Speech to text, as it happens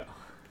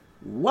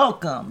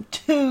Welcome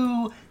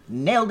to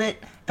Nailed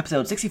It,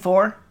 episode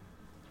 64.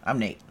 I'm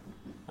Nate.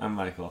 I'm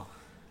Michael.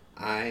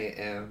 I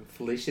am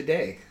Felicia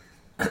Day.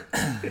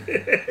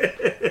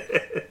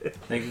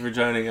 Thank you for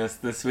joining us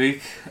this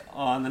week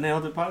on the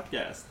Nailed It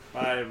podcast.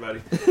 Bye,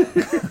 everybody.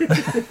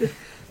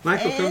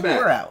 Michael, come And back.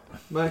 we're out.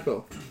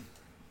 Michael,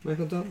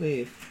 don't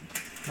leave.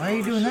 Why are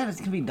you doing that? It's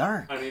gonna be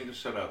dark. I need to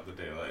shut out the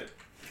daylight.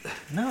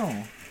 No,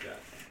 Yeah.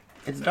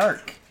 it's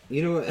dark.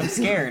 You know what? I'm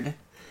scared.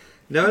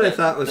 Know what I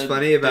thought was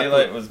funny about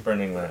daylight was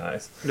burning my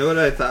eyes. Know what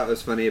I thought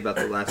was funny about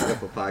the last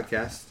couple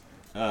podcasts?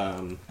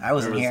 I wasn't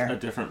there was here. a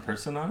different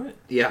person on it?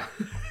 Yeah.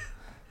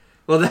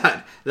 Well,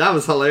 that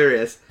was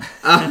hilarious.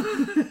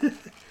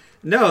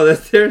 No,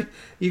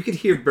 you could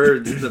hear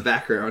birds in the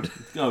background.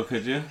 Oh,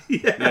 could you?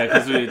 Yeah. Yeah,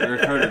 because we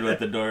recorded with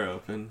the door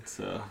open,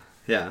 so...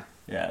 Yeah.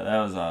 Yeah, that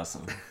was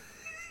awesome.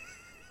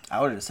 I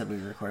would have said we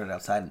recorded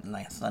outside in the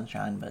nice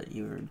sunshine, but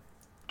you were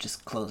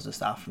just closed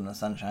us off from the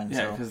sunshine. Yeah,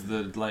 So because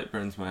the light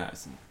burns my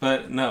eyes.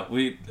 But no,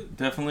 we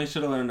definitely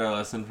should have learned our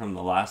lesson from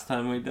the last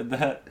time we did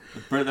that.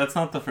 That's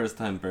not the first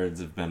time birds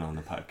have been on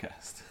the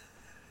podcast.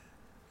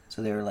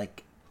 they were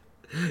like,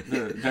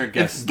 They're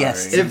guest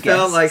Guests. starring. It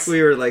felt Guests. like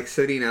we were like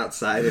sitting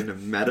outside in a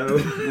meadow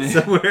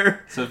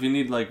somewhere. So if you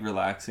need like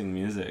relaxing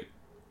music,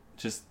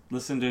 just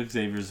listen to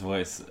Xavier's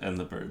voice and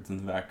the birds in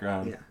the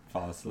background. Yeah.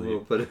 Fall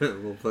We'll asleep.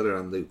 put it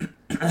on loop.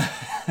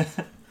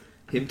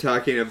 Him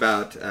talking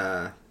about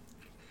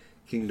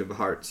Kingdom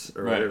Hearts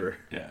or Right. whatever.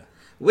 Yeah.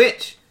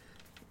 Which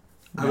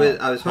No,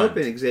 I was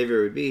hoping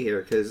Xavier would be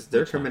here because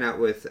they're Which one? coming out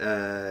with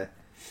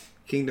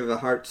Kingdom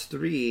Hearts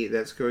 3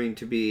 that's going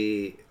to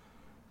be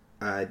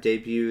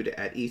debuted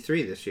at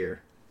E3 this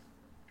year,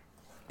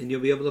 and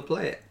you'll be able to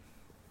play it.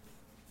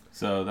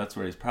 So that's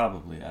where he's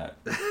probably at,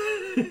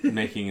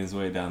 making his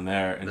way down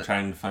there and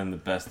trying to find the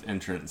best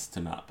entrance to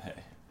not pay.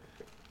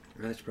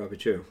 That's probably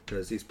true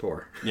because he's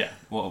poor. Yeah.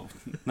 Well,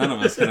 none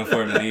of us can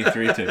afford an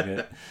E3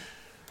 ticket.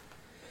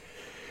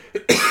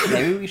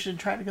 maybe we should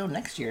try to go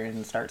next year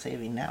and start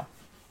saving now.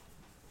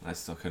 I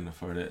still couldn't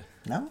afford it.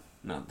 No?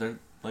 No, they're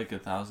like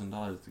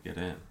 $1,000 to get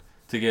in.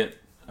 To get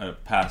a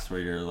pass where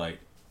you're like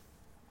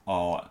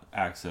all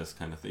access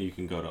kind of thing. You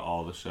can go to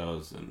all the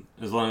shows, and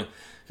as long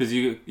because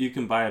you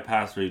can buy a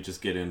pass where you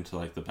just get into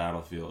like the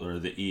Battlefield or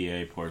the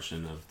EA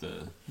portion of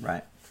the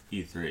Right.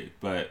 E3,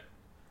 but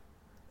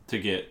to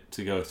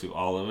go to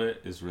all of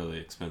it is really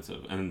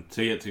expensive, and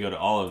to go to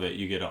all of it,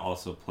 you get to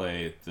also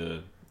play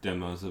the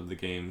demos of the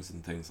games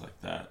and things like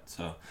that.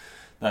 So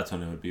that's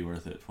when it would be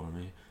worth it for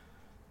me.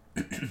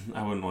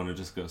 I wouldn't want to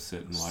just go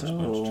sit and watch a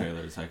bunch of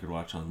trailers I could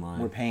watch online.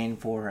 We're paying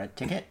for a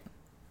ticket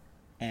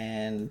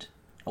and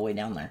a way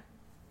down there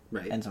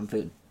Right. and some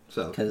food.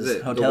 So 'cause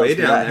the hotels, way we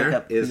down got there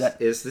hookup- we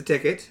got- is the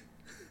ticket,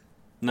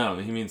 No,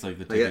 he means like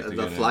the like ticket to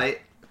the get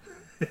flight.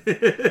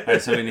 in.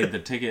 Alright, so we need the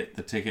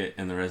ticket,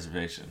 and the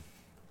reservation.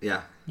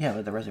 Yeah. Yeah,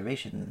 with the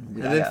reservation,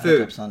 we And got then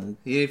food. hookups on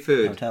You need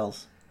food.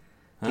 hotels.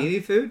 Huh? Do you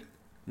need food?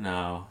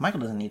 No. Michael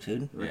doesn't need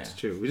food. That's Yeah.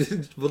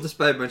 true. We'll just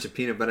buy a bunch of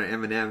peanut butter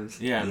M&Ms.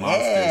 Yeah, and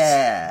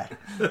Yeah,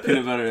 monsters.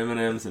 Peanut butter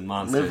M&Ms and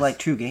monsters. live like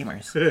true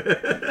gamers.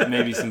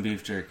 Maybe some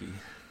beef jerky.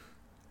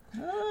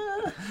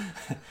 Ah.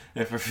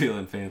 If we're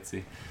feeling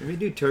fancy. If we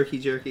do turkey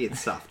jerky, it's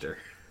softer.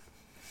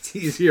 It's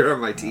easier on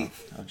my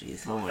teeth. Oh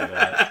jeez, Oh my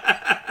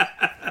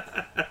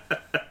god.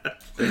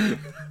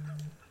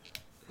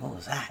 what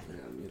was that? Yeah,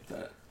 mute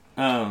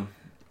that.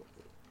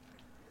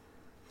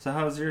 So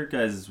how's your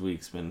guys'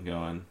 week's been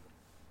going?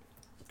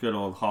 Good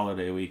old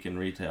holiday week in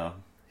retail.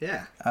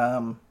 Yeah.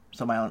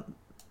 So my own.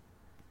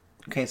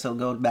 Okay, so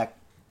go back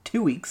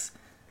 2 weeks,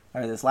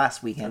 or this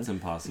last weekend That's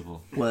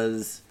impossible.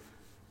 was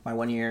my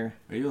 1 year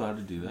Are you allowed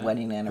to do that?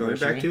 wedding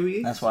anniversary. 2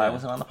 weeks? That's why I Yeah.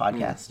 wasn't on the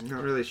podcast. I'm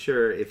not really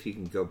sure if you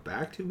can go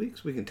back 2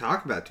 weeks. We can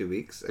talk about 2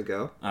 weeks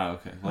ago. Oh,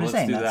 okay. I'm Well, just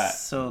let's saying do that's that.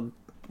 so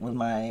with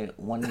my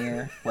 1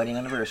 year wedding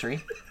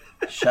anniversary.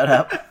 Shut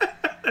up.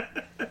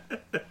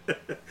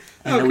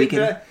 And the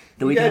weekend.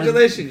 The weekend was,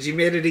 Congratulations, you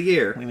made it a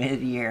year. we made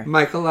it a year.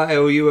 Michael, I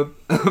owe you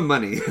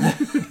money.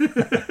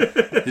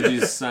 Did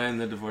you sign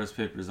the divorce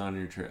papers on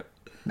your trip?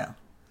 No,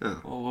 Oh,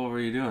 Well, what were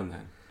you doing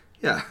then?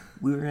 yeah.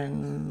 we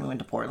went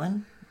to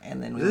Portland,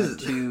 and then we This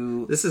went is-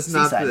 to This is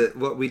not Seaside.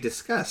 what we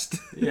discussed.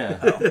 Yeah.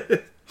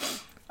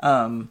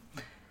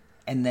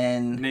 And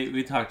then Nate,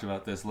 we talked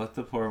about this. Let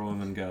the poor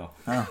woman go.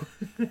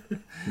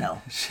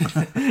 no,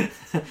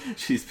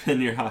 She's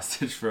been your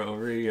hostage for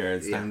over a year.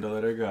 It's Yeah. time to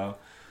let her go.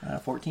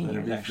 14 Let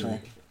her years be actually.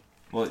 free.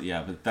 Well,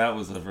 yeah, but that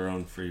was of her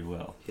own free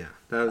will. Yeah,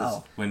 that was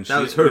Oh. When that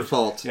was her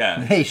fault.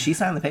 Yeah. Hey, she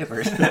signed the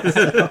papers.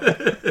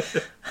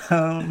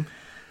 So,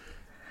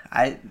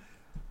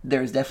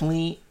 there's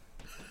definitely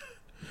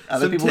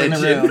other Some people in the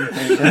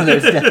tension. room.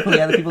 There's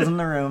definitely other people in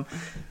the room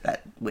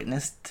that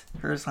witnessed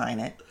her sign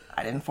it.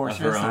 I didn't force Of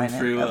her to her own sign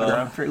free it. Of will. her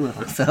own free will.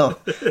 So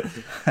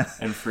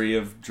And free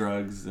of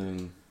drugs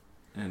and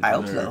I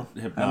hope other so.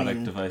 hypnotic I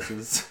mean-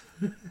 devices.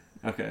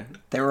 Okay.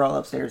 they were all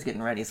upstairs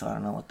getting ready, so I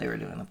don't know what they were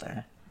doing up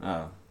there.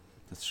 Oh,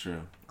 that's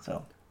true.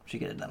 So she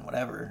could have done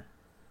whatever.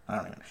 I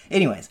don't even know.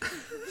 Anyways,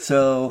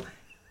 so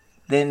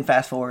then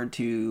fast forward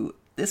to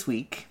this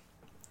week.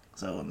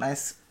 So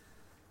nice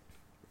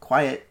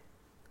quiet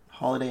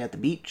holiday at the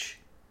beach,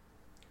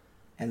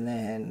 and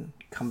then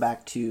come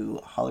back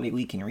to holiday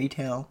week in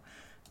retail,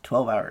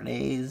 12-hour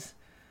days.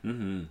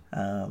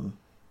 Mm-hmm.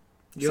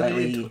 You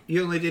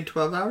only did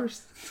 12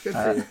 hours? That's good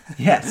for you.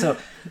 Yeah,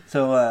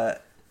 so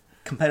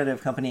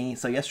competitive company.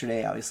 So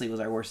yesterday, obviously, was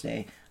our worst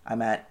day.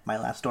 I'm at my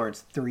last store.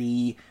 It's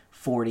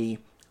 3:40.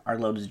 Our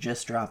load is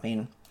just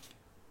dropping.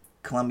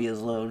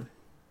 Columbia's load,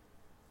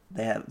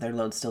 they have their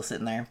load still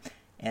sitting there.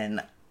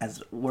 And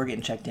as we're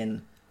getting checked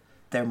in,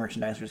 their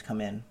merchandisers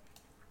come in.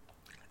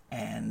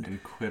 And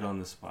quit on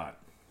the spot.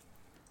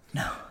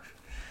 No.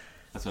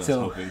 That's what I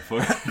was hoping for.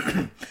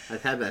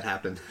 I've had that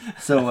happen.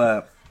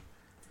 So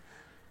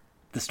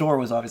the store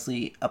was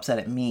obviously upset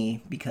at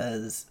me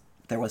because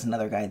there was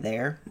another guy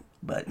there,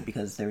 but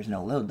because there was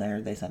no load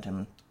there, they sent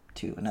him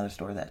to another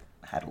store that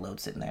had a load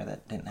sitting there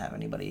that didn't have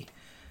anybody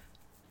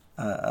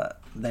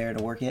there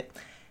to work it.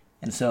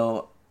 And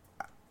so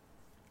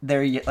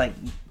they're like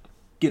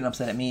getting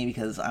upset at me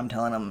because I'm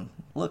telling them,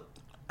 look,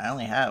 I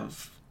only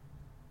have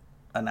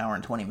an hour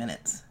and 20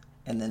 minutes.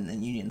 And then the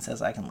union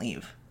says I can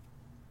leave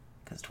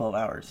because 12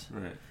 hours.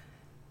 Right.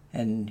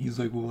 And he's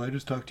like, well, I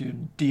just talked to your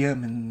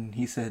DM and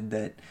he said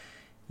that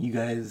you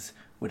guys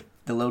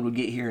the load would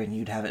get here and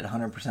you'd have it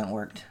 100%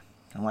 worked.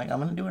 I'm like, I'm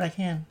going to do what I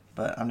can,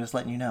 but I'm just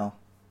letting you know,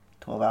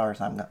 12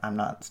 hours, I'm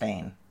not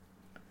staying.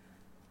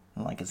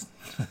 I'm like, it's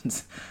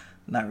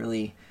not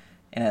really,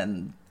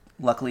 and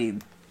luckily,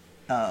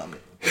 I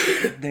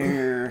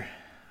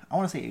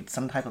want to say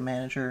some type of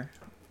manager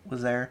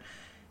was there,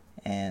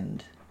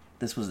 and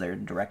this was their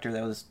director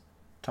that was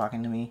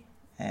talking to me,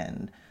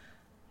 and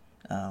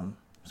so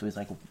he's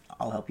like,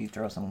 I'll help you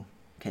throw some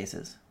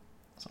cases.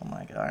 So I'm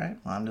like, all right,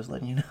 well, I'm just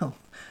letting you know.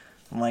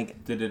 I'm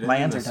like, did it my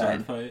end hands in are a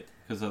tied. fight?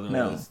 Because otherwise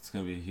No. it's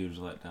going to be a huge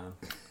letdown.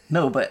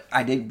 No, but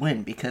I did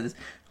win because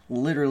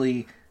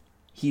literally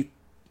he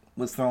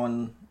was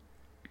throwing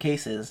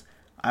cases.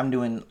 I'm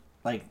throwing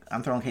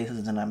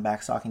cases and I'm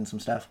backstocking some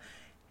stuff.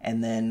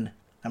 And then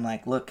I'm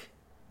like, look,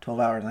 12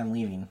 hours, I'm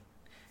leaving.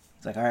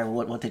 He's like, all right,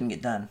 well, what didn't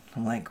get done?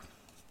 I'm like,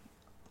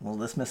 well,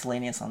 this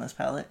miscellaneous on this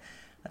pallet,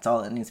 that's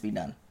all that needs to be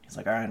done. He's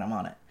like, all right, I'm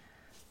on it.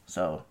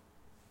 So.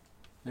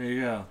 There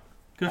you go.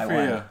 Good I for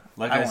won. you.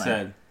 Like I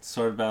said,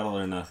 sword battle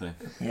or nothing.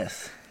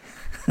 Yes.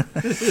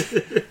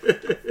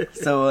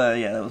 So,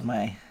 yeah, that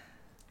was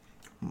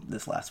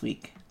this last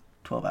week,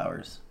 12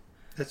 hours.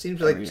 That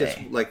seems like Every just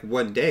day. like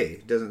one day.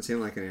 It doesn't seem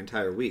like an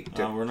entire week.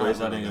 We're not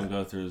letting him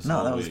go through this No,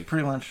 whole that was week.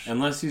 pretty much.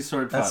 Unless you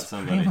sword fought That's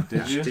somebody. pretty Did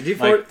much- you? Did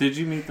you Did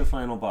you meet the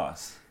final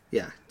boss?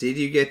 Yeah. Did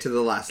you get to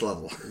the last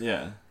level?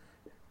 Yeah.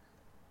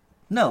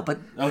 No, but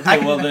Okay,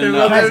 well then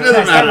Well, no. then it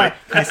doesn't matter.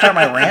 Can I start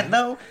my rant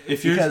though?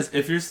 If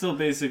you're still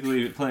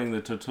basically playing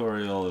the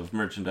tutorial of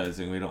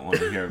merchandising, we don't want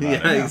to hear about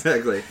Yeah, it.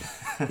 exactly.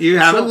 You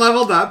haven't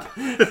leveled up.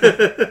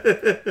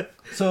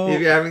 So If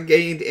you haven't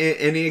gained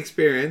any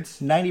experience.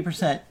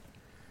 90%,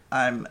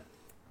 I'm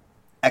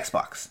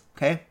Xbox.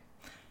 Okay,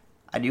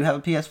 I do have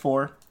a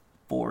PS4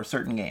 for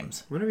certain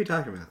games, What are we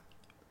talking about?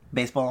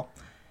 baseball,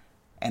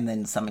 and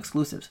then some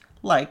exclusives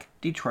like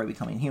Detroit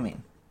Becoming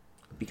Human,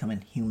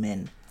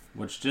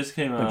 Which just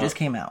came but out just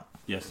came out.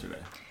 yesterday.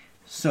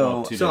 So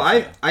Well, two So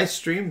days ago. I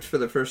streamed for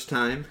the first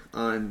time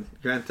on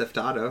Grand Theft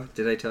Auto.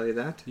 Did I tell you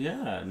that?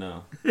 Yeah,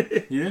 no.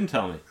 You didn't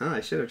tell me. Oh,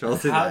 I should have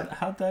told you that.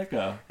 How'd that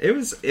go? It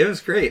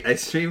was great. I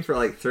streamed for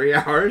like 3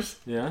 hours.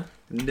 Yeah?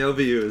 No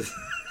views.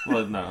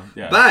 Well, no.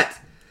 Yeah. But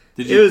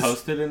Did it you was-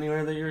 post it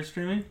anywhere that you were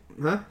streaming?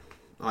 Huh?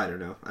 I don't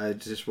know. I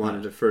just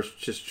wanted to first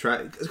just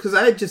try because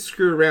I just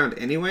screw around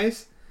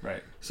anyways.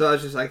 Right. So I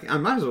was just like, I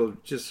might as well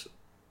just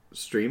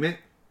stream it.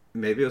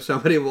 Maybe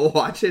somebody will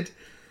watch it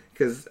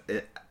because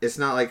it's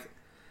not like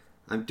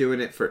I'm doing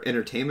it for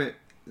entertainment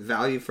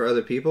value for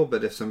other people.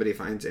 But if somebody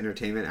finds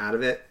entertainment out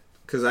of it,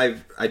 because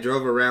I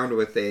drove around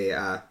with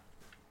a.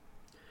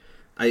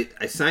 I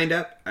signed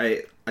up.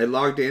 I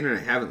logged in and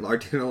I haven't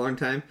logged in in a long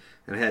time.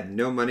 And I had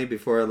no money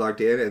before I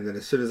logged in, and then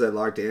as soon as I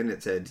logged in,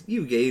 it said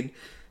you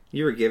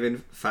were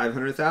given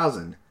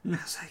 500,000. I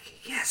was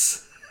like,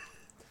 yes.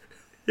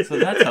 So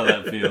that's how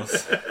that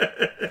feels.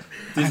 I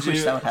Did wish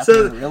you? that would happen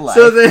So in real life.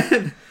 so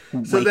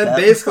Wake then up.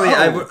 basically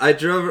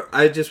Oh.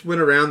 I just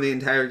went around the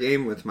entire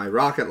game with my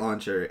rocket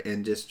launcher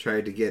and just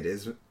tried to get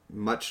as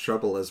much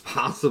trouble as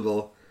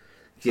possible.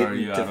 So are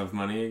you out of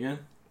money again?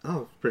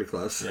 Oh, pretty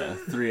close. Yeah,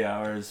 3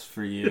 hours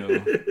for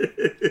you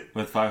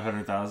with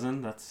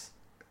 500,000.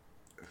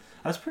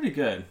 That's pretty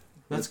good.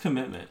 That's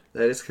commitment.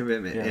 That is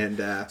commitment. Yeah.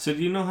 And So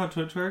do you know how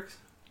Twitch works?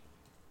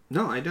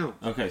 no, I don't.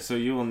 Okay, so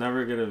you will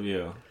never get a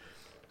view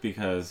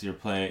because you're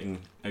playing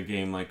a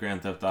game like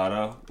Grand Theft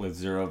Auto with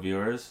 0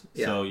 viewers.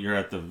 Yeah. So you're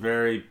at the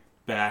very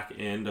back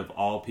end of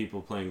all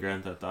people playing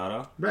Grand Theft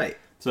Auto. Right.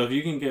 So if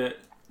you can get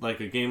like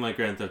a game like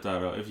Grand Theft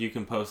Auto, if you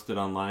can post it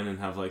online and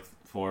have like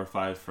 4 or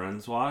 5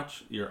 friends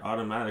watch, you're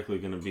automatically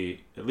going to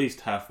be at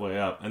least halfway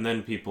up, and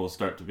then people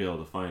start to be able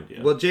to find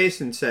you. Well,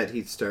 Jason said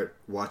he'd start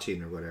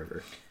watching or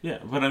whatever. Yeah,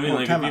 but I mean, Well,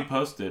 like, time if you out.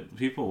 post it,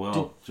 people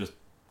will just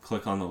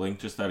click on the link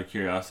just out of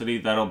curiosity.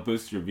 That'll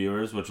boost your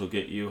viewers, which will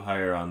get you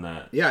higher on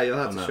that. Yeah, you'll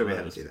have On to that show me how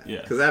to list. do that.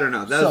 Yeah. Because I don't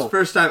know. That was So- the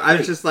first time. I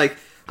was just like,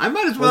 I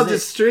might as well Was it-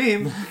 just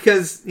stream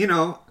because,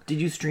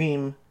 Did you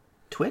stream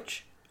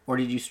Twitch or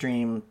did you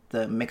stream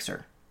the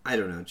Mixer? I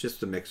don't know,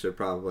 just the Mixer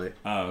probably.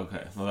 Oh,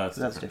 okay. Well, that's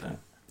That's different. different.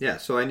 Yeah,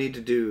 so I need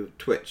to do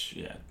Twitch.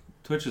 Then. Yeah,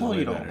 Twitch is Well, way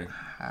you don't better.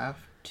 have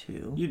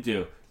to. You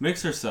do.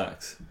 Mixer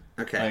sucks.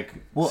 Okay. Like,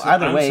 Well,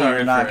 either way, sorry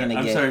you're not for- gonna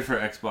I'm get- sorry for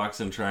Xbox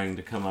and trying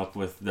to come up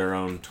with their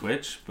own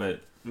Twitch,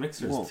 but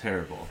Mixer's Well,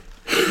 terrible.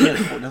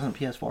 Doesn't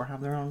PS4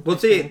 have their own? Well,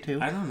 see, thing too?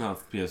 I don't know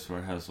if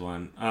PS4 has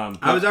one.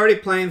 I was already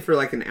playing for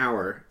like an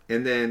hour,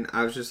 and then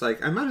I was just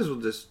like, I might as well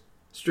just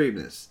stream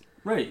this.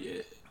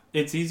 right.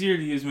 It's easier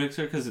to use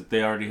Mixer because the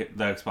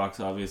Xbox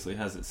obviously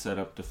has it set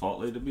up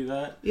defaultly to be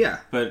that. Yeah.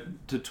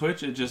 But to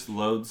Twitch, it just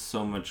loads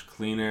so much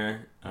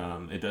cleaner.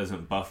 It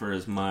doesn't buffer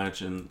as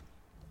much, and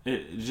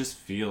it just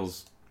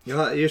feels.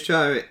 You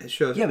show.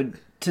 Yeah, but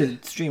to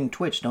stream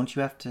Twitch, don't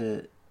you have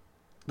to?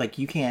 Like,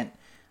 you can't.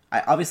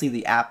 Obviously,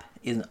 the app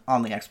is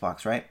on the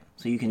Xbox, right?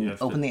 So you You can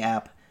have open to- the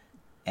app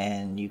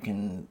and you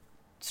can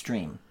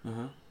stream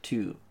Uh-huh.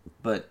 too.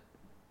 But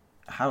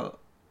how,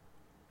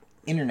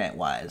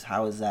 internet-wise,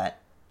 how is that?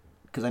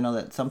 Because I know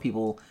that some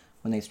people,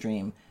 when they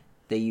stream,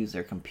 they use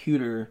their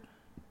computer.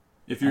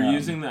 If you're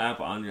using the app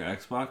on your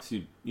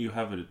Xbox, you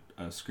have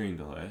a screen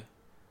delay,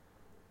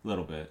 a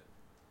little bit.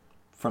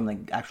 From the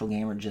actual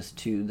game or just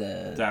to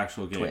The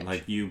actual game, Twitch.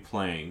 like you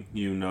playing,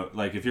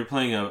 like if you're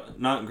playing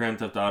not Grand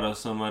Theft Auto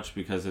so much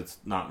because it's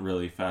not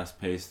really fast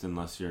paced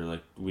unless you're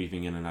like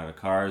weaving in and out of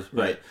cars,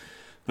 but Right.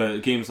 but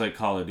games like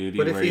Call of Duty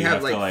But if where you you have,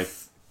 have like, to like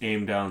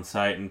aim down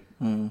sight and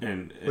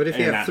What if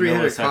you and have that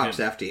 300 millisecond- cops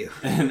after you?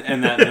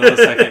 and that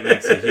millisecond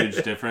makes a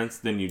huge difference,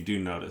 then you do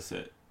notice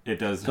it. It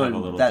does So have a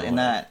little that delay. in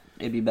that,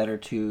 it'd be better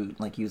to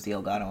like use the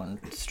Elgato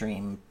and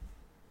stream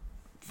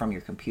from your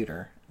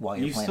computer while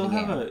you're You playing still the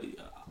have game.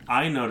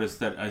 I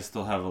noticed that I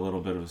still have a little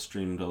bit of a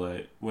stream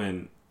delay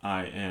when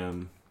I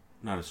am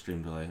not a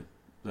stream delay.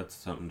 That's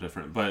something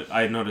different. But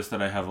I noticed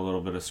that I have a little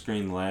bit of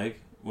screen lag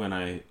when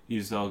I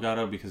use the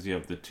Elgato because you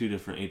have the two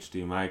different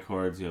HDMI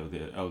cords. You have the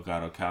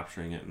Elgato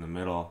capturing it in the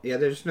middle. Yeah,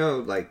 there's no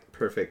like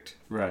perfect.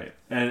 Right.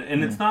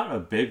 And it's not a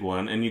big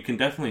one, and you can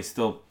definitely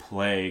still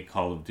play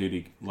Call of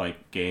Duty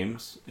like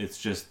games. It's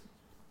just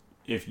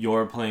if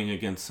you're playing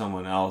against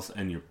someone else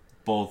and you're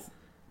both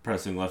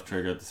pressing left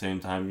trigger at the same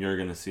time, you're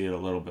going to see it a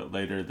little bit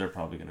later. They're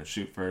probably going to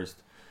shoot first.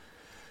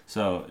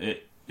 So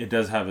it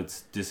does have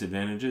its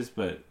disadvantages,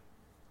 but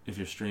if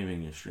you're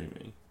streaming, you're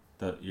streaming.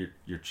 That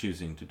you're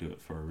choosing to do it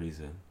for a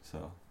reason.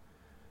 So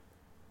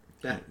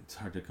Yeah. it's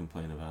hard to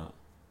complain about.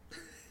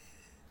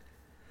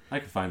 I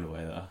could find a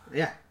way though.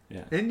 Yeah.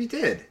 Yeah. And you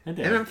did. I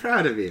did. And I'm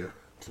proud of you.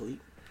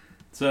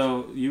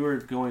 So you were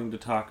going to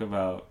talk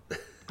about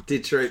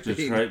Detroit.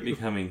 Detroit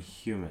becoming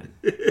human.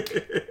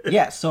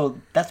 Yeah, so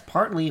that's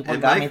partly what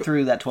And got me Michael-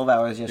 through that 12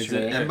 hours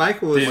yesterday. And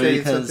Michael was David, saying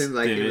because something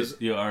like David, it was.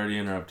 you already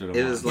interrupted him.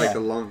 It was like Yeah.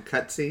 a long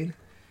cutscene.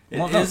 It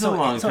Well, no, is so- a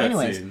long so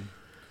anyways, cutscene.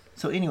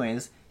 So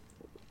anyways,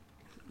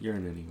 You're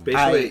an idiot.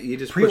 Basically, I you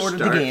just push pre-ordered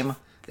the start. game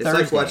It's like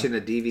Thursday. watching a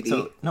DVD.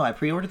 So no, I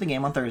pre-ordered the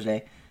game on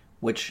Thursday,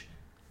 which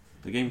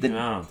The game came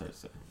out on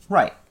Thursday.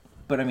 right,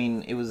 but I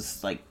mean it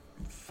was like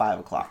 5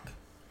 o'clock,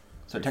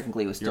 so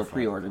technically it was still you're fine.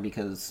 pre-ordered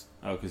because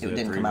Oh, because it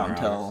didn't come out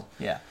until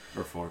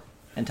or 4.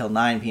 until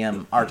 9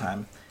 p.m. our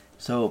time.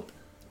 So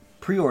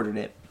pre-ordered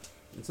it.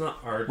 It's not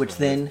our Which time,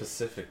 then- it's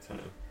Pacific time.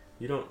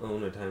 You don't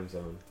own a time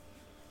zone.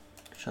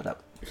 Shut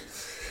up.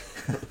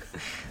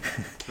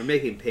 I'm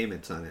making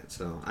payments on it,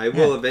 so I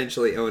will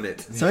eventually own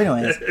it. So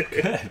anyways,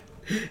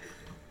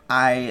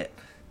 I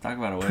Talk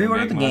about a way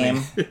pre-ordered to the make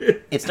money.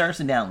 game. It starts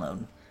to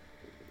download,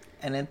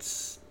 and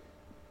it's.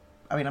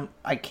 I mean,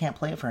 I can't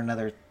play it for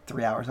another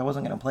 3 hours. I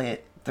wasn't gonna play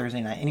it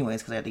Thursday night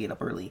anyways because I had to get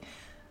up early.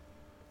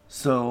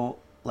 So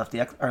left the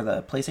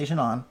PlayStation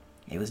on.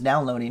 It was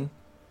downloading,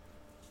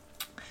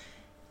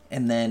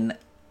 and then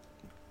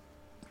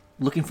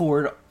looking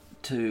forward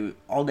to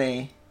all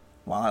day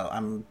while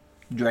I'm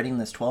dreading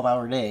this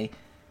 12-hour day.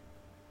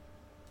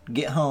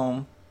 Get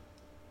home.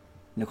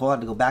 Nicole had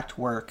to go back to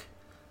work.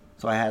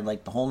 So I had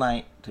like the whole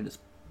night to just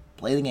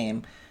play the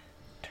game,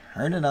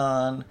 turn it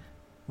on,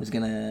 was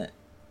gonna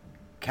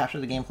capture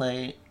the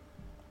gameplay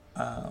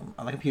on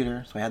the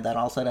computer, so I had that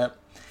all set up.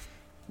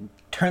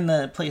 Turn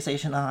the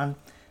PlayStation on.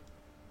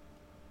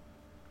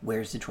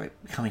 Where's Detroit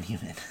Becoming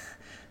Human?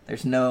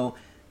 there's no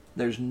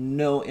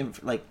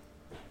like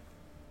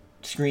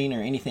screen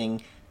or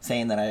anything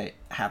saying that I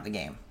have the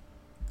game.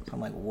 So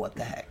I'm like, what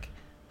the heck?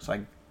 So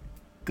I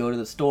go to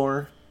the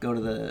store, go to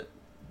the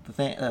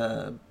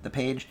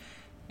page,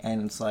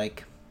 and it's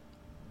like,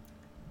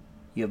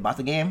 you have bought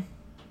the game,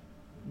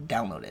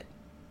 download it.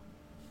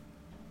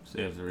 So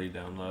you have to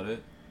re-download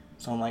it.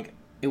 So I'm like,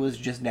 it was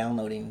just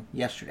downloading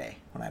yesterday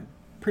when I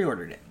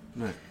pre-ordered it.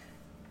 Right.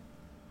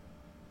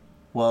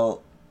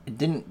 Well, it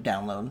didn't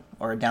download,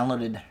 or it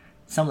downloaded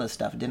some of the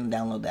stuff. It didn't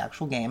download the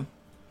actual game.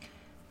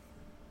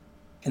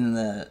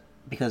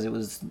 Because it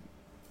was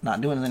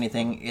not doing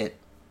anything,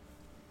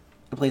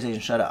 the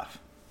PlayStation shut off.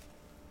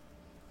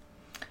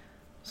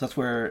 So that's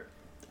where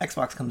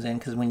Xbox comes in,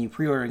 because when you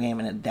pre-order a game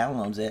and it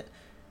downloads it,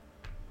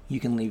 you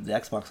can leave the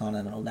Xbox on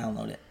and it'll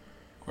download it.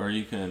 or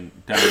you can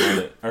download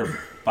it or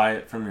buy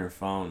it from your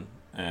phone,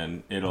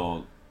 and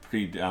it'll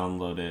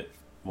pre-download it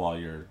while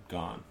you're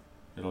gone.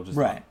 It'll just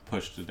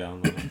push to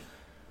download it,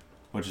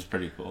 which is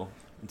pretty cool.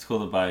 It's cool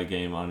to buy a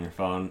game on your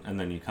phone, and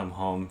then you come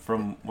home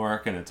from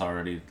work, and it's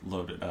already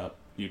loaded up.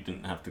 You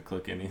didn't have to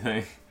click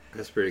anything.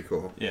 That's pretty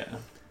cool. Yeah.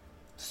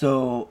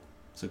 So,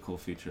 It's a cool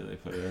feature they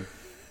put in.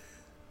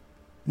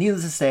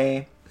 needless to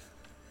say,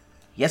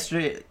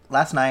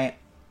 last night,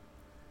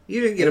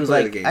 You didn't get to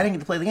play the game. I didn't get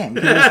to play the game.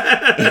 It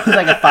was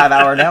like a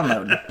 5-hour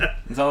download.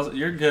 It's also,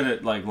 you're good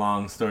at like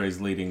long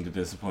stories leading to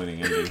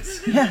disappointing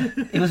endings. Yeah,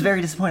 it was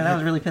very disappointing. I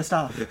was really pissed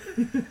off.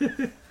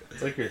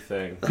 It's like your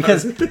thing.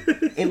 Because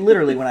it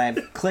literally, when I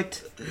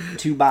clicked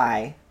to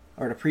buy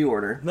or to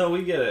pre-order, No,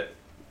 we get it.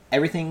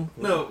 everything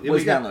No,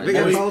 was downloaded. we got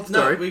Every- a whole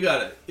story. we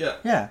got it. Yeah.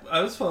 Yeah,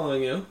 I was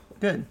following you.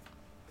 good.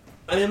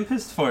 I am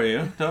pissed for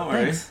you. Don't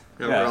worry. Thanks.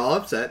 And we're all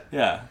upset.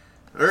 Yeah.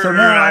 So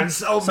now, I'm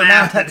so now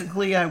mad.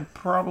 technically I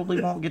probably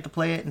won't get to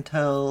play it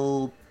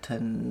until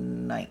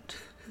tonight.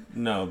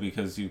 No,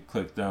 because you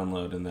clicked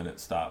download and then it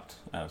stopped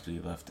after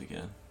you left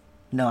again.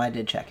 No, I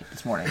did check it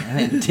this morning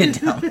and it did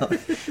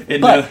download. It,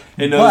 But-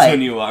 it knows but-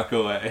 when you walk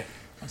away.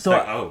 So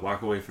Like, oh,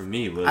 walk away from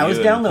me, will I was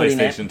you? downloading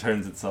and it. PlayStation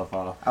turns itself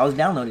off. I was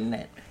downloading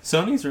it,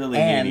 Sony's really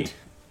and needy.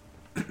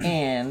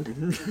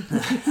 and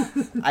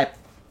I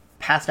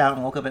passed out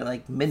and woke up at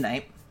like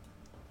midnight,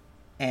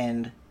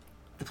 and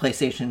the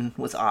PlayStation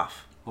was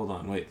off. Hold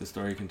on, wait. The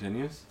story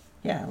continues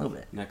Yeah, a little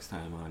bit. next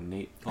time on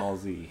Nate Ball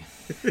Z.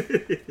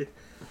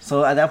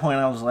 So at that point,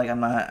 I was like, I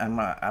don't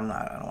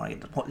want to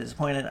get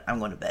disappointed. I'm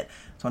going to bed.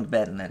 So I went to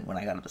bed, and then when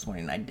I got up this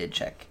morning, I did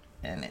check,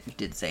 and it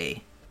did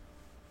say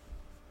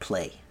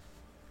play.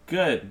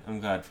 Good. I'm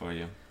glad for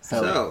you.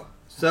 So,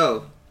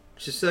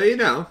 just so you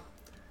know,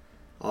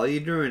 all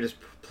you're doing is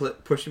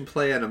push and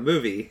play on a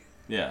movie.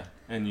 Yeah,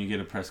 and you get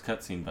to press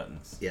cutscene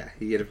buttons. Yeah,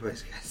 you get a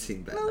place cutscene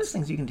no, button. there's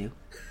things you can do.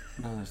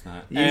 No, there's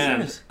not. You-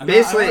 And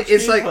Basically,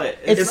 it's like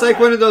it's like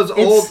one of those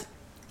It's-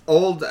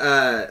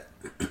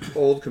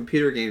 old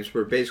computer games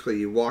where basically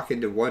you walk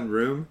into one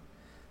room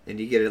and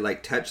you get to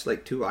like touch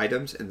like 2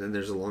 items, and then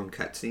there's a long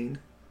cutscene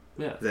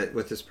Yeah. that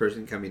with this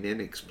person coming in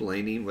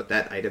explaining what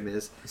that item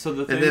is, So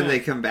the thing and then that, they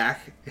come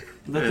back,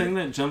 the thing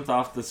that jumped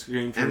off the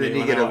screen for and me then you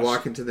when get I to watched-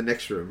 walk into the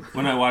next room.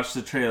 when I watched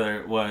the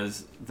trailer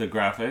was the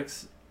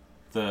graphics.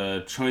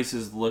 The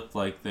choices looked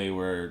like they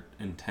were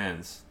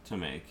intense to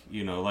make.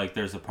 You know, like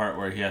there's a part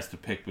where he has to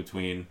pick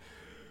between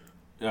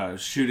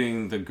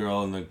shooting the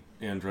girl in the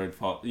android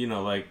fall. You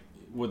know, like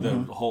with the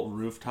whole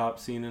rooftop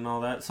scene and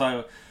all that.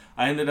 So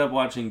I ended up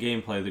watching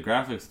gameplay. The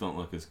graphics don't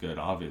look as good,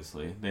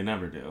 obviously. They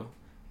never do.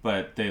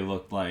 But they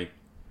looked like...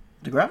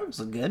 The graphics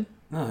look good.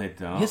 No, they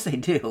don't. Yes, they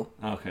do.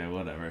 Okay,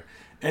 whatever.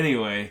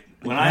 Anyway,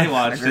 when I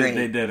watched Great. it,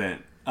 they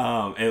didn't.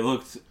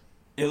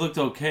 It looked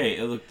okay.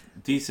 It looked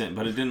decent,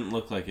 but it didn't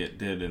look like it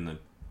did in the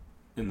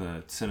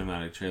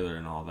cinematic trailer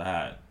and all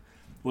that.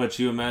 Which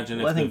you imagine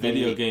Well, I if the think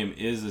video they- game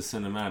is a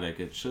cinematic,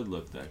 it should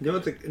look that You know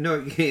good.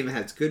 what the game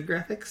has good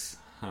graphics?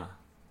 Huh.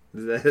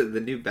 The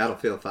new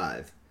Battlefield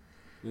 5.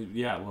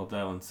 Yeah, well,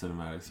 that one's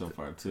cinematic so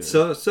far too.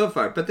 So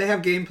far, but they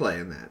have gameplay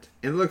in that.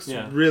 It looks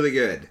Yeah. really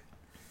good.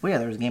 Well, yeah,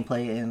 there was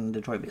gameplay in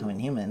Detroit Becoming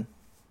Human.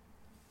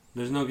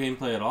 There's no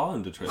gameplay at all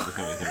in Detroit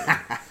Becoming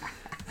Human.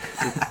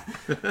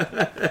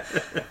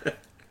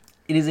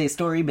 It is a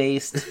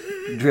story-based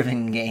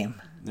driven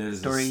game,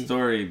 There's a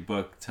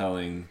storybook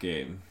telling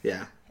game.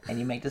 Yeah. and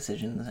you make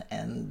decisions,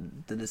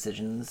 and the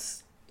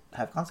decisions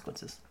have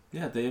consequences.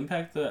 Yeah, they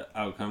impact the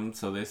outcome,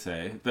 so they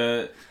say.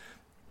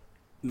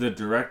 The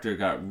director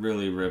got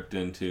really ripped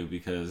into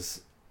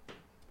because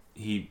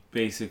he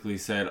basically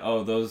said,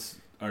 "Oh, those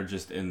are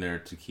just in there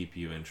to keep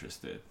you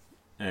interested."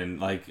 And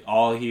like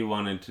all he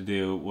wanted to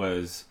do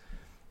was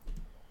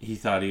he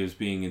thought he was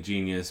being a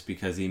genius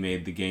because he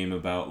made the game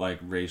about like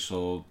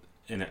racial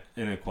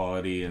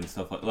inequality and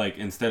stuff like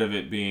instead of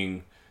it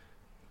being,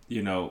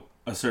 you know,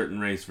 a certain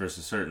race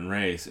versus a certain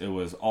race, it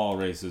was all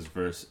races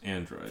versus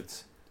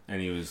androids. And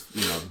he was,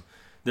 you know,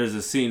 there's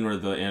a scene where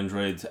the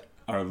androids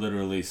are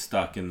literally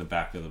stuck in the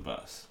back of the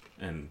bus,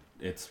 and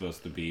it's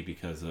supposed to be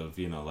because of,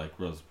 you know, like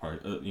Rosa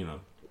Parks, you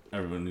know,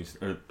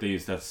 they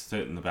used to have to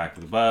sit in the back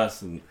of the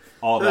bus and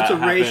all So that. it's a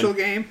happened. racial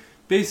game?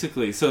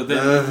 Basically, so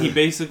then he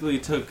basically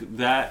took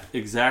that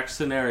exact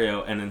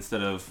scenario, and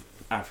instead of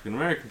African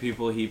American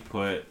people, he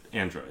put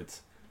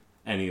androids.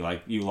 And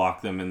you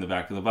lock them in the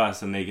back of the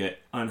bus, and they get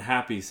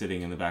unhappy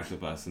sitting in the back of the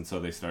bus, and so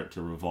they start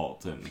to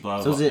revolt and blah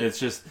blah. So is blah. it It's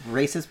just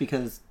racist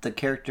because the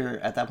character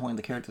at that point,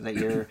 the character that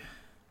you're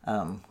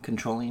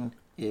controlling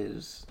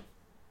is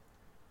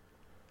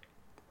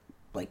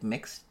like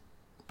mixed.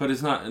 But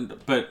it's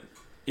not. But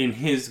in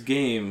his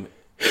game,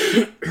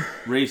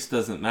 race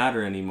doesn't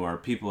matter anymore.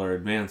 People are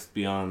advanced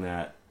beyond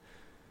that,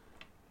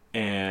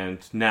 and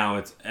now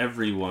it's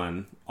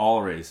everyone,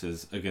 all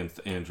races against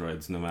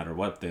androids, no matter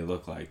what they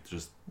look like.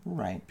 Just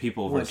Right.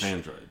 people versus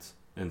androids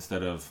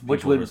instead of people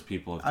Which would- versus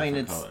people of I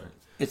different mean, color.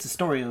 It's a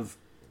story of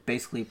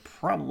basically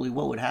probably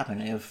what would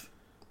happen if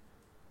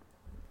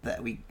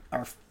that we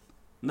are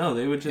No,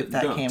 they would just... If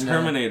that No, came to-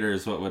 Terminator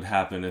is what would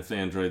happen if the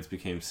androids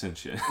became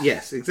sentient.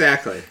 Yes,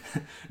 exactly.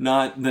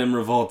 Not them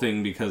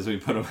revolting because we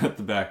put them at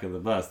the back of the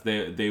bus.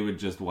 They would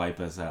just wipe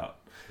us out.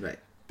 Right.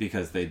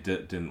 Because they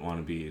didn't want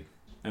to be...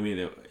 I mean,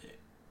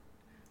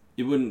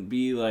 it wouldn't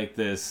be like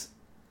this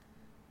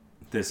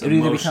It would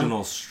either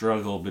emotional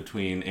struggle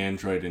between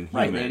android and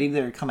human. Right, they'd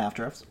either come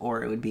after us,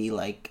 or it would be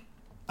like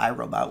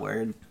iRobot,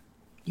 where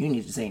you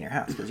need to stay in your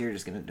house because you're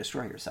just going to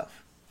destroy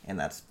yourself. And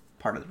that's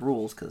part of the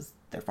rules because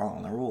they're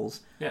following the rules.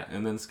 Yeah,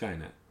 and then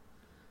Skynet.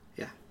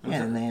 Yeah.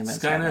 Yeah, and they invent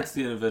Skynet's Skynet.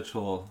 the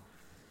inevitable...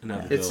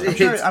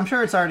 I'm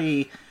sure it's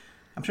already...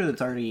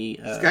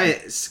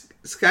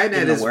 Skynet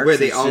in the is works, where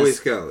they it's always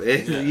just- go.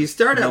 You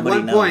start at Nobody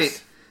one knows.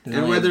 point, There's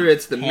and only whether a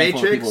it's the handful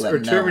of Matrix people or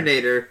that know.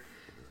 Terminator,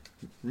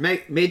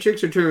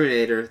 Matrix or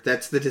Terminator,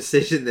 that's the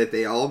decision that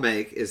they all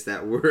make. Is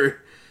that we're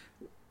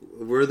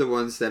the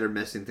ones that are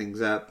messing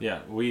things up.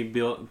 Yeah, we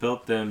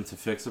built them to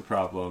fix a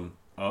problem.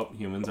 Oh,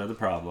 humans are the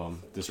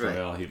problem. Destroy Right.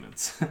 all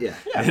humans. Yeah.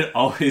 It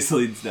always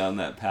leads down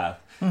that path.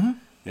 Mm-hmm.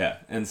 Yeah,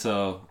 and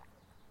so...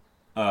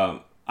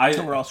 So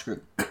we're all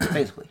screwed,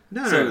 basically.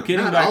 No, getting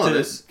not back all to of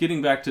us.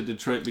 getting back to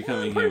Detroit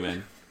becoming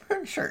human.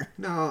 Sure.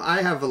 No, I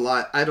don't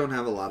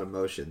have a lot of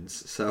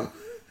emotions, so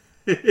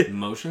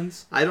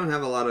Emotions? I don't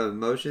have a lot of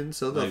emotions,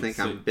 so they'll Like, think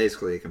so- I'm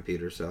basically a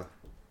computer. So,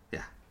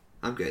 yeah,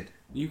 I'm good.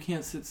 You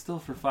can't sit still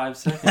for 5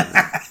 seconds.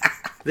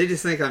 They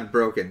just think I'm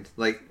broken,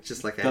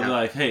 just like I They'll have. be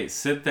like, "Hey,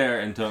 sit there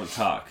and don't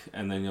talk,"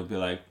 and then you'll be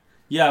like,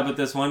 "Yeah, but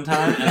this one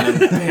time," and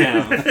then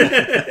bam.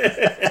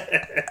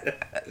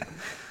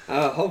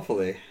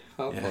 Hopefully.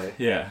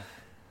 Yeah.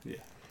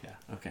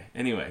 Okay.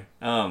 Anyway,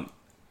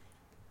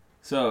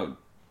 so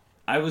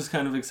I was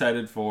kind of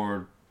excited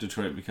for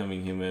Detroit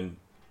Becoming Human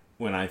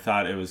when I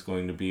thought it was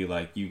going to be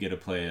like you get to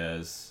play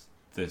as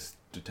this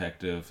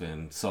detective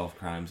and solve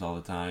crimes all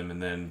the time,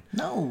 and then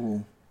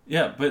No.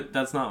 yeah, but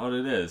that's not what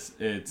it is.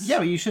 It's Yeah,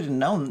 but you should have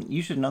known.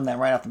 You should have known that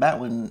right off the bat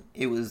when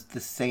it was the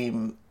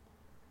same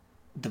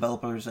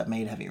developers that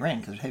made Heavy Rain,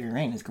 because Heavy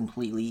Rain is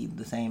completely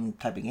the same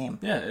type of game.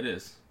 Yeah, it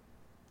is,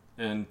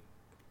 and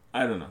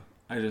I don't know.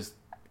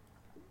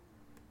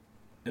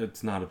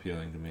 It's not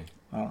appealing to me.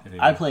 Well, Anyway.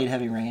 I played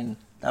Heavy Rain.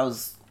 That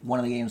was one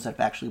of the games that I've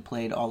actually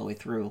played all the way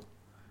through.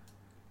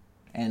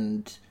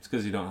 And It's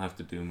because you don't have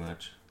to do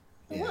much.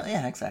 well,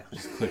 yeah, exactly.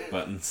 Click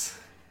buttons.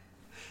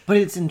 But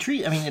it's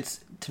intriguing. I mean, it's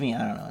to me, I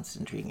don't know. It's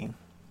intriguing,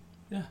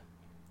 Yeah.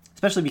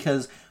 especially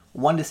because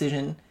one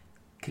decision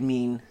could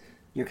mean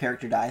your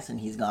character dies and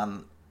he's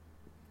gone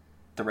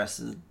the rest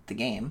of the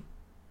game.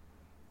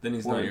 Then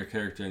he's Or not your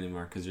character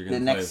anymore because you're The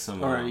going to play with next,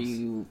 someone or else.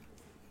 you,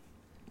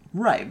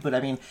 right? But I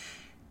mean,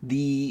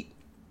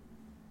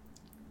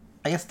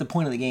 I guess the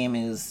point of the game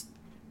is,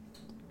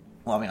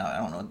 well, I mean, I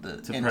don't know what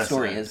the To end press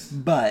story X. is,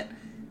 but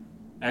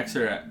X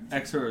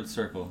or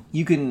circle.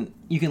 you can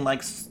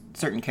like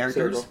certain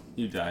characters. Circle.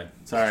 You died.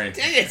 Sorry.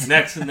 Dang it!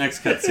 Next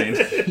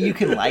cutscene. You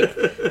can like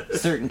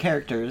certain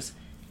characters,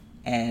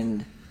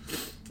 and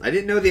I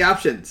didn't know the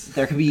options.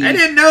 there could be I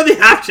didn't know the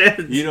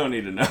options. You don't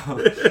need to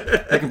know.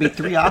 there could be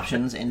 3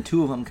 options, and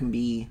 2 of them can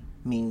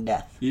mean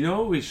death. You know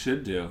what we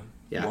should do?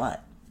 Yeah.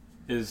 What?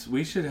 Is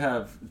we should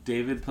have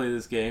David play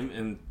this game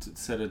and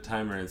set a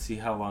timer and see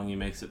how long he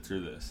makes it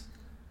through this.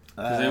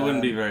 Because it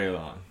wouldn't be very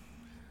long.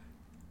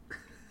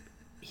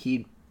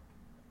 He'd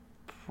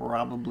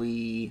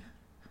probably.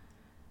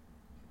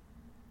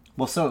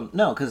 Well,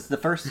 because the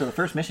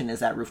first mission is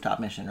that rooftop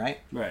mission, right?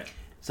 Right.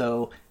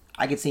 So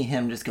I could see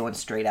him just going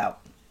straight out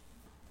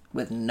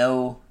with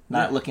not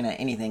Yeah. looking at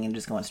anything and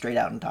just going straight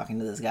out and talking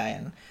to this guy,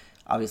 and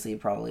obviously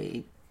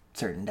probably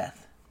certain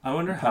death. I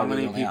wonder how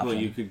Probably many the only people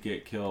option. you could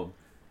get killed.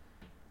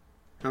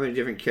 How many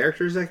different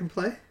characters I can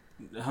play?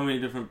 How many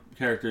different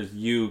characters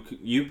you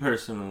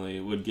personally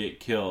would get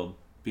killed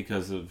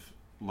because of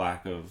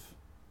lack of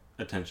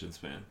attention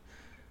span?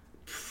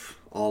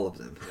 All of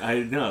them. I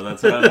know,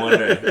 that's what I'm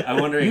wondering. I'm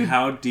wondering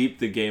how deep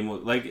the game will...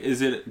 Like,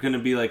 is it going to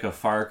be like a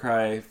Far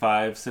Cry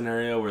 5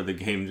 scenario where the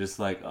game just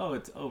like, oh,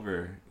 it's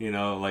over? You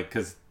know, like,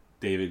 because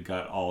David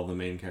got all the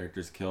main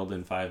characters killed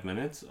in 5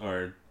 minutes?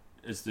 Or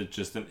is it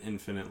just an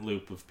infinite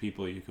loop of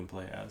people you can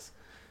play as?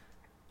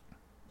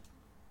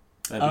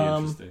 That'd be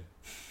interesting.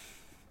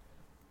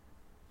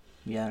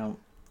 Yeah, I don't.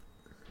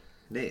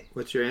 Nate,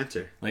 what's your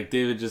answer? Like,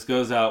 David just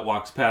goes out,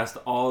 walks past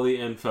all the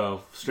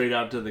info, straight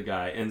out to the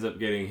guy, ends up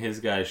getting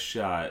his guy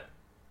shot,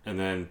 and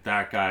then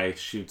that guy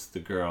shoots the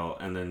girl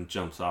and then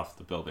jumps off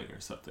the building or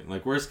something.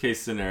 Like, worst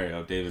case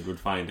scenario, David would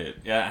find it.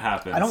 Yeah, it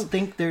happens. I don't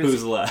think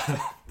Who's left?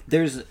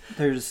 there's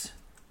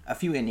a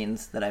few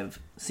endings that I've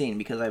seen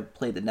because I've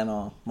played the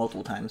demo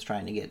multiple times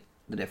trying to get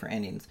the different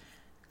endings.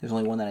 There's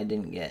only one that I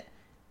didn't get.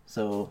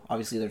 So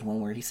obviously there's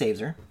one where he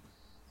saves her,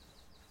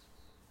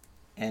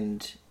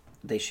 and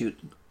they shoot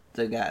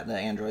the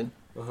android.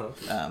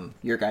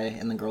 Your guy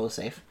and the girl is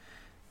safe.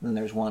 And then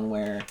there's one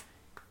where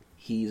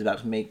he's about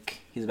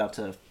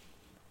to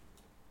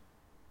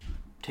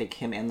take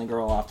him and the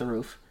girl off the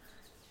roof,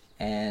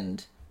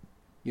 and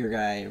your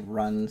guy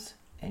runs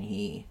and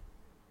he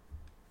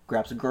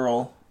grabs a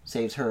girl,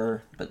 saves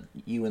her, but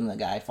you and the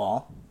guy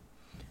fall.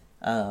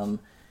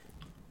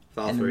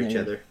 fall And for then each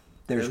other.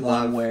 There's And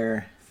one love.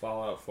 where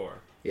Fallout 4.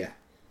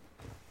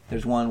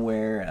 there's one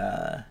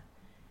where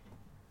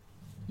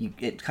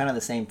it's kind of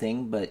the same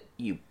thing, but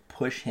you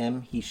push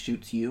him, he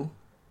shoots you.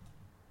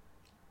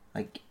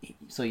 Like,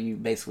 so you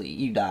basically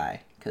you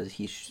die because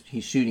he's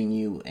shooting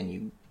you, and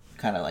you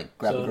kind of like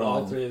grab So the in girl.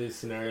 all three of these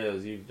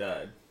scenarios, you've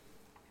died.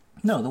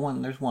 No,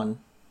 there's one.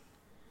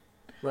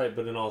 Right,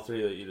 but in all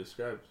three that you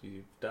described,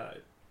 you've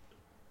died.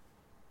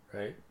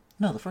 Right?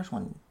 No, the first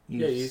one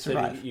you You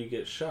survive. said you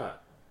get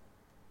shot.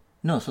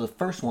 No, so the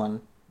first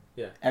one,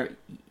 Yeah.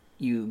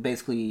 You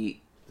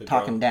basically The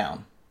talk girl. him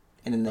down,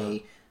 and then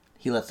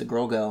he lets the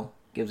girl go,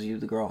 gives you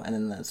the girl, and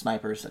then the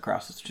snipers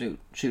across the street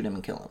shoot him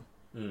and kill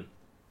him. Mm.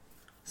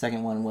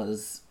 Second one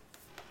was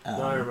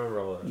No, I remember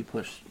all that. you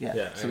push. Yeah,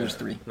 Yeah, so there's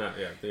three. No,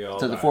 yeah, they all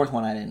So the died. fourth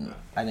one I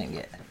didn't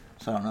get.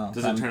 So I don't know.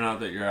 Does it turn out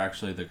that you're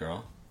actually the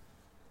girl?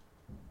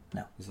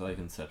 No. Is it like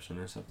Inception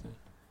or something?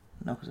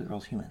 No, because the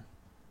girl's human.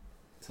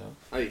 So?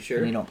 Are you sure?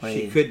 And you don't play-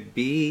 She could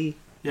be.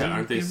 Yeah,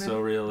 aren't they human? so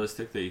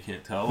realistic that you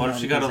can't tell? What No, if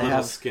she got a because they little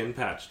have- skin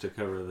patch to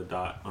cover the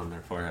dot on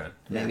their forehead?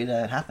 Maybe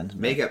that happens.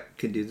 but Makeup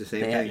could do the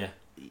same They- thing. Yeah.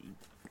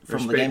 Or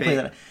From the spray gameplay paint.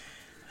 that.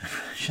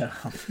 Shut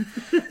up.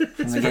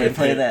 From the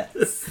gameplay that.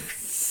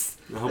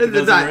 I hope it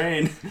They're doesn't not-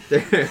 rain.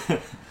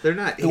 They're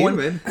not The one-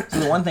 human. So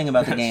the one thing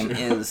about the That's game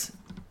true. is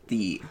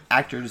the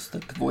actors, the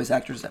voice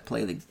actors that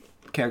play the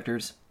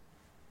characters,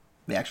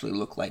 they actually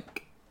look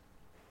like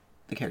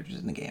the characters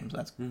in the game. So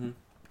that's Mhm.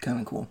 kind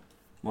of cool.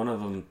 One of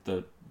them,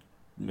 the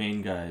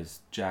main guy, is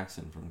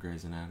Jackson from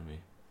Grey's Anatomy.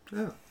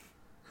 Oh,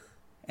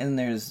 And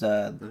there's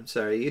I'm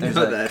sorry. You there's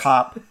know a that.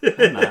 cop,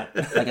 I'm not.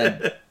 like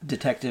a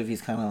detective.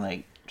 He's kind of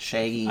like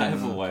shaggy. I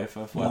have a and wife.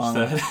 I've long-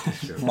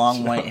 watched that.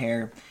 long white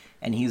hair,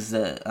 and he's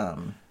the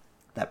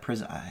that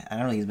prison. I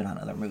don't know. He's been on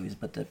other movies,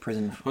 but the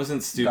prison. I wasn't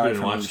Guard stupid and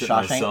from watched it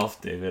Shawshank?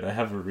 myself, David. I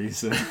have a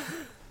reason.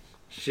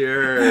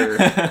 Sure.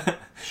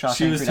 Shawshank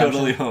She was Redemption.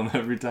 totally home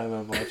every time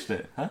I've watched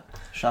it. Huh?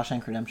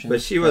 Shawshank Redemption.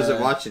 But she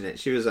wasn't Uh, watching it.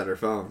 She was on her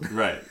phone.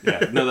 Right.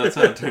 Yeah. No, that's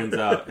how it turns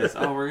out. It's,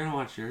 oh, we're going to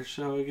watch your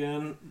show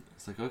again?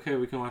 It's like, okay,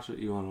 we can watch what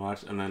you want to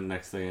watch. And then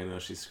next thing I know,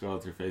 she's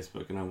scrolling through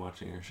Facebook and I'm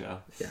watching her show.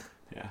 Yeah.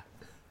 Yeah.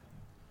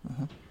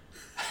 Mhm.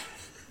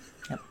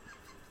 Yep.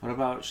 What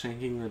about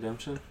Shanking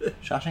Redemption?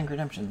 Shawshank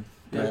Redemption.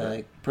 The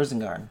Yeah. prison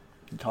guard,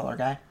 the taller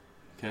guy.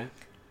 Okay.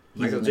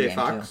 He's Michael in the J. game,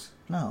 Fox?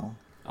 too. No.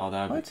 Oh,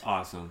 that would What? be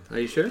awesome. Are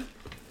you sure?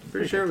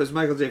 Pretty sure it was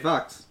Michael J.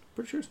 Fox.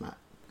 Pretty sure it's not.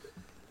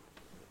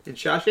 In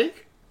Shawshank?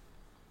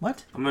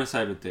 What? I'm going to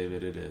side with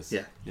David. It is.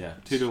 Yeah. Yeah.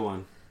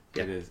 2-1.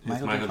 Yeah. It is. It's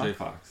Michael J. Michael J.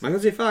 Fox. Fox. Michael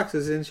J. Fox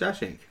is in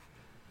Shawshank.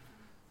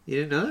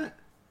 You didn't know that?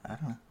 I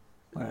don't know.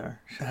 Whatever.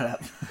 Shut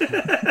up.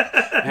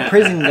 Yeah.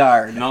 Prison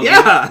guard.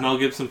 Yeah. Mel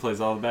Gibson plays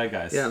all the bad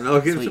guys. Yeah, Mel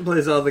Gibson Sweet.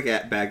 plays all the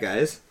bad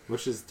guys.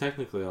 Which is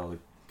technically all the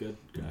good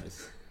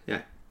guys.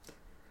 Yeah.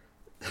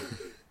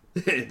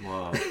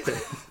 Wow.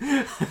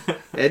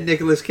 And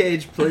Nicolas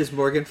Cage plays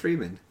Morgan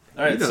Freeman.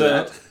 All right, You know so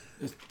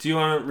that. do you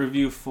want to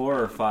review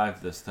 4 or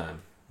 5 this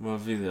time? We'll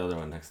review the other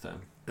one next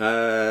time.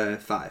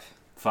 5.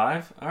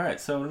 5? All right,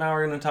 so now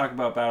we're going to talk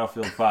about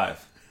Battlefield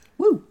 5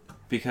 Woo.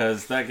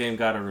 because that game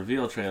got a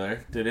reveal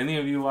trailer. Did any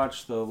of you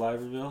watch the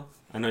live reveal?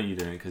 I know you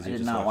didn't because I you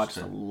did just not watch watched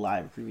the it.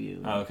 live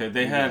review. Oh, okay.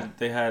 They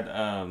had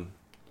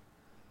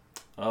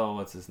oh,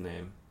 what's his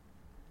name?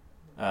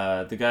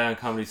 The guy on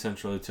Comedy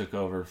Central who took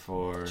over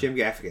for Jim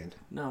Gaffigan.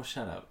 No,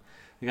 shut up.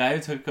 The guy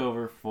who took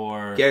over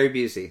for Gary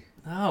Busey.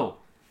 No.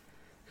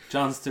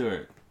 Jon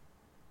Stewart.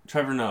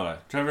 Trevor Noah.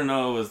 Trevor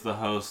Noah was the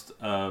host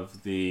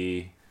of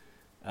the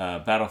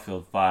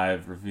Battlefield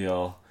 5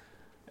 reveal,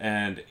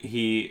 and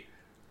he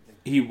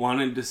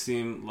wanted to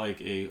seem like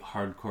a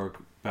hardcore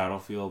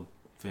Battlefield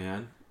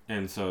fan,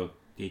 and so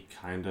he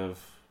kind of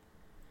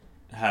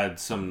had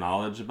some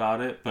knowledge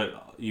about it,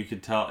 but you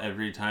could tell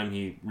every time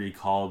he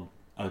recalled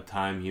a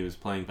time he was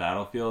playing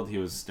Battlefield, he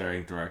was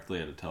staring directly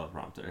at a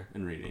teleprompter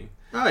and reading.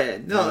 Oh, yeah.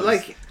 No,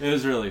 It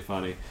was really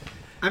funny.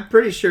 I'm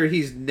pretty sure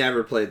he's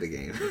never played the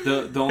game.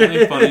 The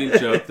only funny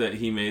joke that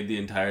he made the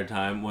entire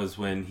time was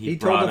when He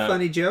brought told a up,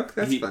 funny joke?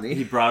 That's he, funny.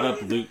 He brought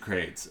up loot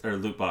crates or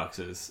loot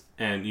boxes,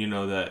 and you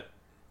know that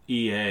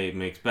EA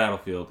makes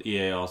Battlefield.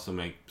 EA also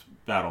makes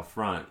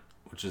Battlefront,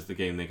 which is the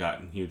game they got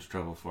in huge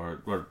trouble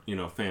for, or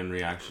fan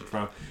reaction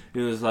from. He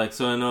was like,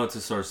 "So I know it's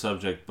a sore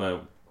subject,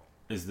 but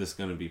is this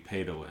going to be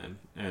pay to win?"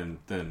 And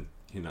then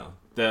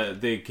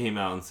they came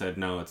out and said,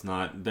 "No, it's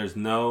not. There's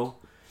no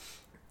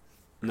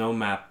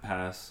map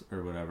pass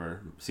or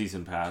whatever,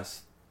 season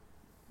pass,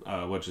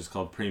 which is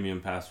called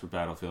premium pass for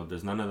Battlefield.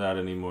 There's none of that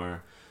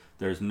anymore.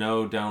 There's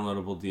no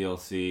downloadable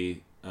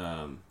DLC,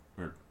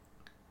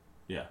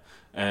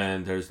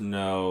 and there's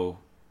no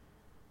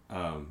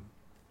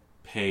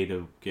pay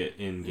to get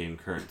in-game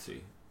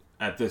currency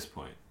at this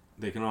point.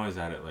 They can always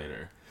add it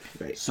later."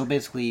 Right. So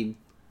basically,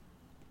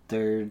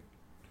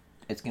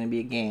 it's going to be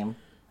a game,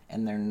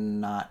 and they're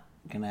not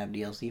going to have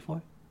DLC for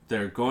it?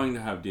 They're going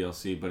to have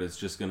DLC, but it's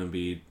just going to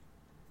be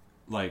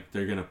like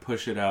they're going to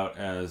push it out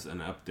as an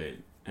update,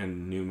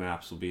 and new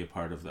maps will be a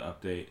part of the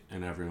update,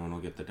 and everyone will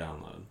get the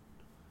download.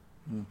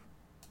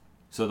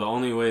 So the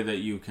only way that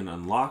you can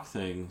unlock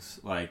things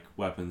like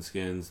weapon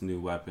skins, new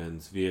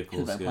weapons,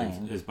 vehicle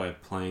skins is by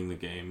playing the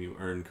game. You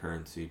earn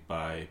currency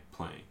by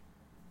playing.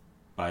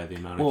 By the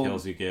amount of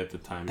kills you get, the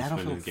time you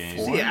spend in the game.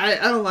 See, I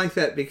don't like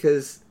that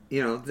because,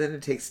 then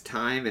it takes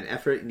time and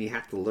effort and you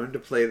have to learn to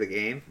play the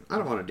game. I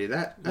don't want to do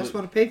that. I just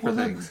want to pay for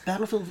things.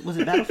 Was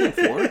it Battlefield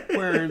 4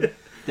 where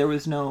there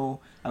was no...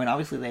 I mean,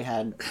 obviously they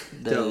had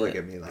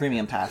the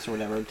premium pass or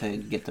whatever to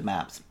get the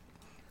maps.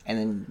 And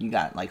then you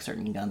got, like,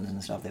 certain guns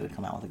and stuff. They would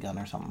come out with a gun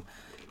or something.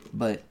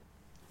 But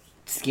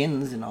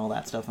skins and all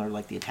that stuff, or,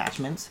 like, the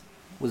attachments,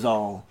 was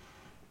all...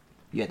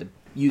 You had to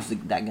use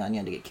that gun. You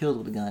had to get killed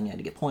with the gun. You had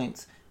to get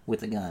points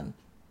with the gun.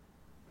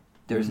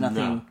 There's nothing...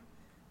 No.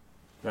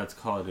 That's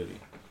Call of Duty.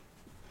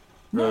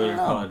 Earlier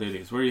Call of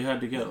Duties, where you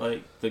had to get,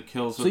 like, the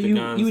kills with the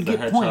guns, the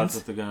headshots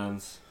with the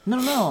guns.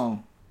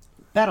 No.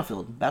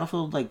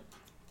 Battlefield, like...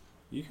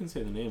 You can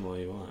say the name all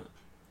you want.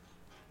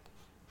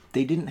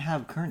 They didn't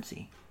have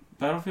currency.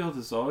 Battlefield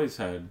has always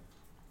had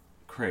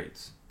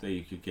crates that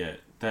you could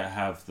get that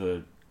have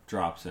the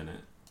drops in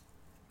it.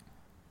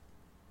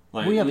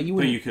 Like, but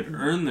you could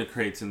earn the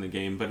crates in the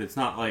game, but it's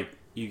not like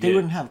They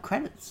wouldn't have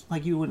credits.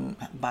 Like, you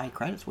wouldn't buy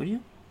credits, would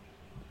you?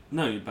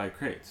 No, you'd buy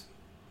crates.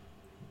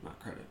 Not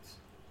credits.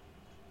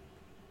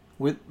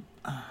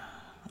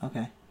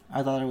 Okay.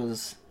 I thought it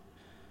was...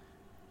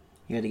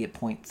 You had to get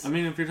points. I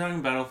mean, if you're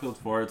talking Battlefield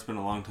 4, it's been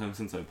a long time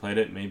since I played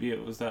it. Maybe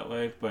it was that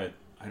way, but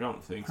I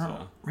don't think so. I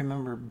don't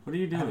remember what are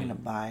you doing? Having to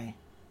buy...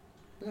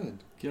 Good.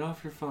 Get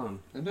off your phone.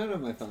 I'm not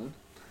on my phone.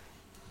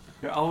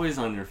 You're always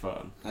on your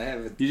phone. I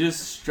have it. You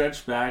just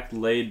stretch back,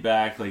 laid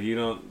back, like you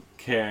don't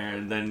care,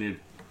 and then you're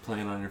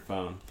playing on your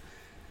phone.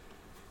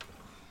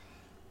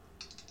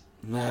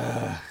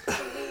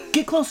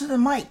 Get closer to the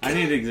mic. I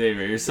need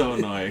Xavier. You're so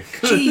annoying.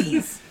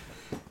 Jeez.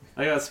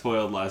 I got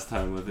spoiled last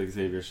time with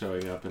Xavier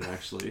showing up and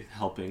actually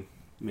helping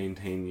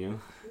maintain you.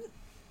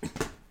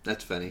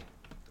 That's funny.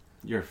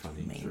 You're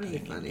funny. Really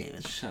funny.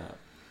 David. Shut up.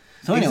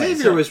 So anyway,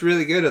 Xavier was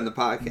really good on the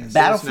podcast.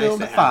 Battlefield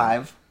nice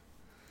 5,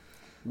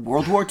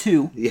 World War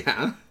II,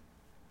 yeah.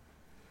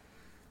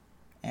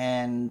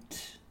 and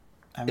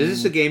I mean, Is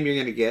this a game you're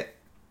gonna get?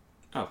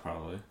 Oh,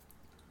 probably.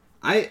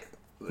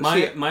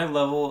 My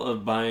level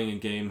of buying a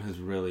game has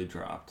really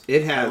dropped.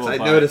 It has. I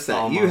noticed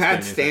that. You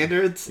had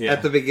standards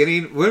at the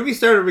beginning. When we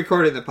started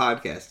recording the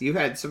podcast, you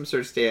had some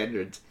sort of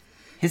standards.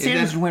 His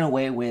standards went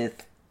away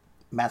with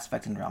Mass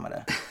Effect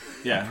Andromeda.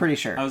 Yeah. I'm pretty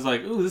sure. I was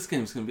like, ooh, this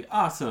game's going to be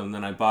awesome.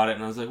 Then I bought it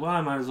and I was like, well,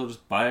 I might as well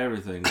just buy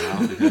everything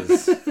now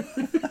because...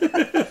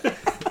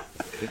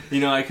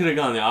 I could have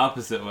gone the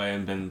opposite way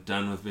and been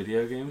done with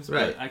video games,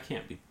 but I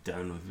can't be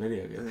done with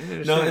video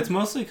games. No, it's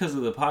mostly because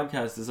of the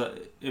podcast. Is that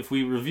if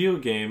we review a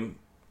game,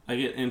 I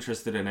get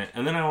interested in it,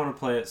 and then I want to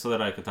play it so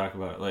that I could talk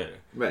about it later.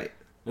 Right.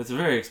 It's a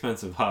very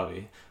expensive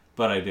hobby,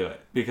 but I do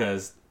it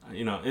because,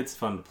 it's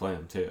fun to play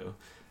them too.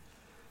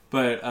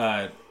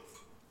 But,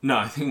 no,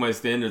 I think my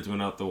standards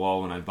went out the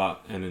wall when I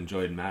bought and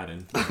enjoyed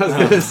Madden. I was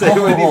going to say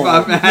when you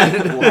bought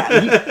Madden.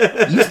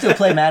 Wow, you still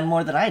play Madden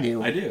more than I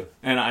do. I do.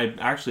 And I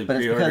actually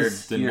pre-ordered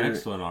the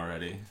next one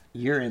already.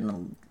 You're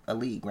in a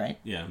league, right?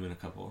 Yeah, I'm in a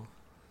couple.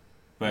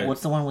 But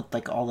what's the one with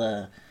like all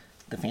the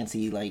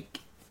fancy like...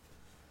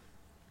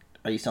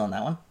 Are you still in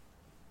that one?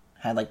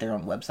 Had like their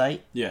own website?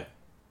 Yeah.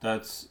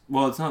 It's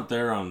not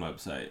their own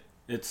website.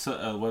 It's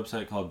a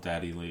website called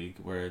Daddy League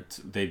where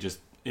they just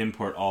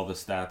import all the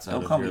stats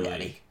out of your league.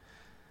 Daddy.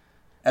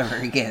 Ever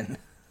again.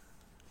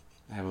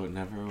 I would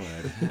never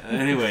would.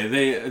 Anyway,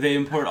 they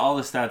import all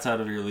the stats out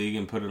of your league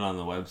and put it on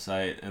the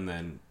website and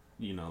then,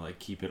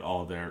 keep it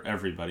all there.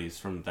 Everybody's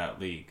from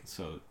that league.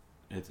 So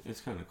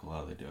it's kind of cool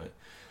how they do it.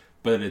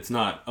 But it's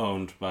not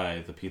owned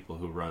by the people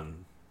who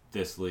run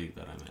this league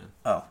that I'm in.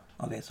 Oh,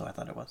 okay, so I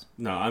thought it was.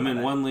 No, I'm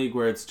in one league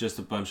where it's just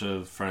a bunch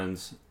of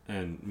friends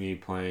and me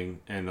playing,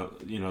 and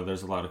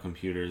there's a lot of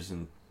computers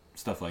and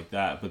stuff like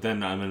that. But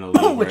then I'm in a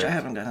league which I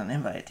haven't got an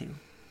invite to.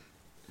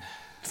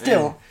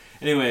 Still.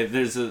 Anyway,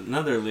 there's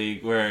another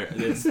league where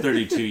it's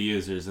 32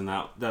 users, and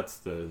that's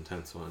the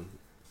intense one.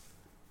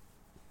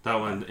 That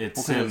one,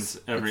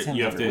 Sims every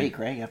week,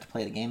 right? You have to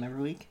play the game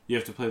every week? You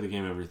have to play the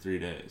game every 3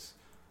 days.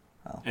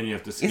 Oh. And you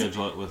have to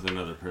schedule it with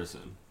another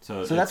person.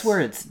 So that's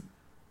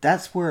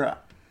where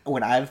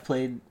when I've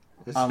played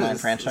online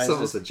franchises... It's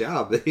almost a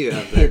job that you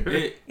have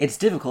there. It's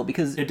difficult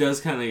because... It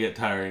does kind of get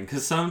tiring.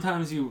 Because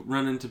sometimes you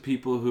run into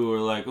people who are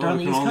like, I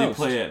can only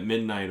play at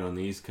midnight on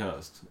the East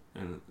Coast.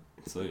 And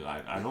it's like,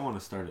 I don't want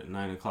to start at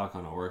 9 o'clock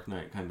on a work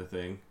night kind of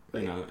thing,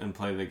 and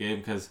play the game.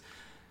 Because...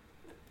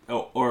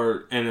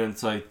 And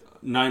it's like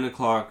 9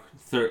 o'clock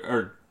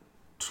or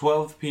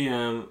 12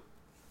 p.m.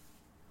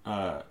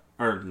 I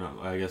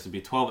guess it'd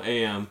be 12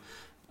 a.m.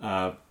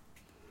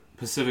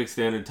 Pacific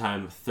Standard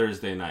Time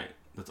Thursday night.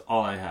 That's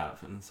all I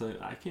have. And so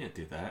I can't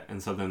do that.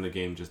 And so then the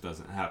game just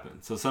doesn't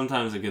happen. So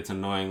sometimes it gets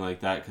annoying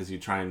like that because you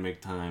try and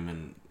make time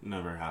and it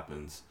never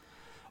happens.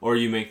 Or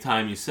you make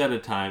time, you set a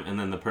time, and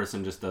then the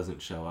person just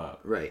doesn't show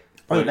up. Right.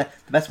 Or the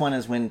best one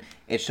is when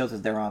it shows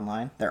that they're on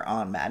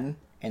Madden,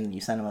 and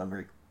you send them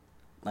over,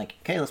 like,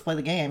 okay, let's play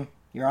the game.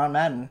 You're on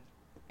Madden.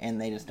 and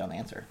they just don't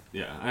answer.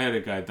 Yeah, I had a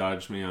guy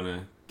dodge me on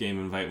a game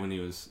invite when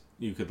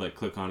you could like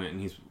click on it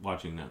and he's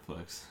watching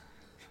Netflix.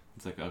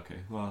 It's like, okay,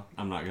 well,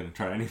 I'm not gonna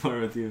try anymore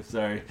with you.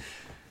 Sorry.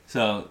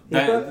 So He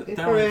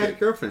probably had a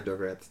girlfriend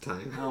over at the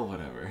time. Oh,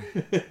 whatever.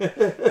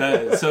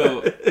 So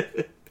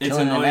it's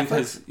Chilling on annoying Netflix?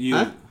 because you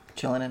Huh?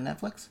 Chilling in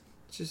Netflix?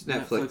 Just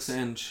Netflix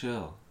and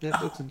chill.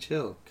 Netflix and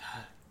chill.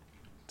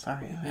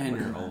 Sorry. Man,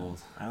 you're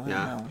old. I don't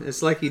Yeah, know.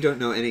 it's like you don't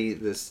know any of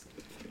this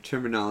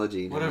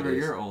terminology. Whatever,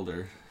 nowadays. you're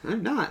older.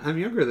 I'm not. I'm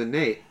younger than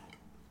Nate.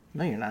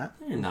 No, you're not.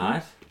 You're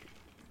not.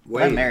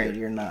 Way I'm married.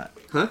 You're not.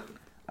 Huh?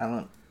 I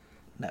don't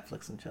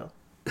Netflix and chill.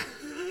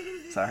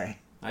 Sorry.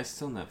 I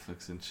still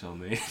Netflix and chill,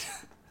 Nate.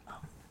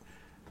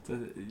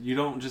 You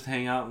don't just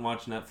hang out and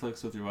watch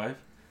Netflix with your wife?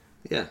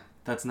 Yeah,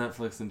 That's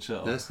Netflix and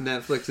chill. that's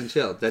Netflix and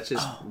chill. That's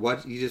just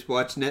what you just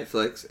watch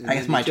Netflix. And I then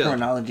guess you my chill.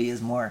 terminology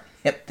is more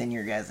hip than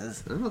your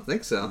guys's. I don't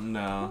think so.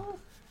 No.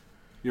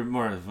 You're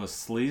more of a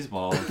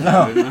sleazeball.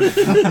 No.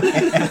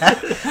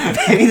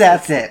 Maybe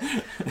that's it.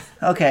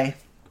 Okay.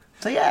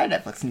 So yeah,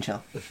 Netflix and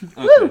chill.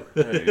 Okay,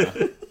 there you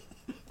go.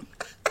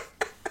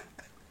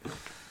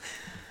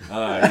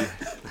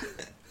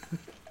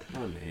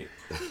 Oh, Nate.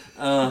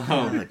 Oh,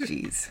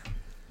 jeez.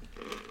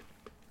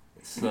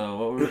 So,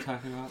 what were we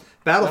talking about?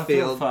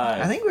 Battlefield.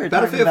 5. I think we were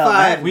Battlefield talking about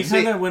 5. that. We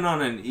kind of went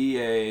on an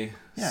EA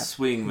Yeah.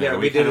 swing there. Yeah,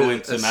 we we did kind of a-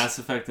 went to a s- Mass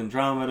Effect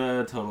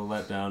Andromeda, Total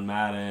Letdown,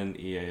 Madden,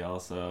 EA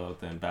also,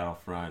 then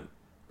Battlefront,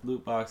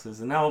 loot boxes,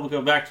 and now we'll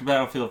go back to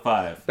Battlefield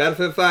 5.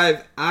 Battlefield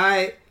 5.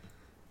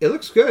 It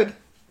looks good.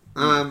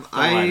 Don't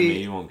lie to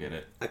me, you won't get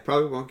it. I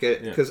probably won't get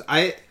it Yeah. because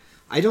I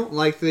don't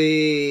like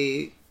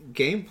the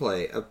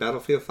gameplay of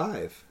Battlefield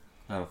 5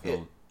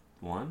 Battlefield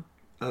 1?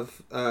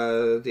 of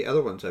the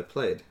other ones I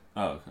played.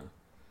 Oh, okay.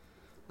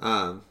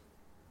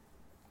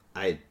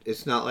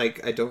 It's not like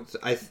I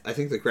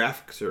think the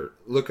graphics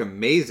look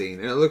amazing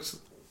and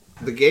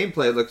the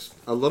gameplay looks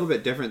a little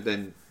bit different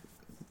than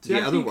See, the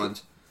I other think-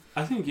 ones.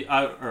 I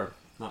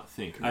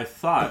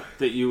thought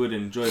that you would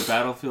enjoy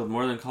Battlefield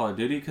more than Call of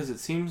Duty because it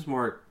seems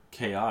more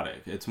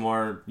chaotic. It's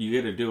more, you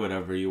get to do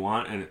whatever you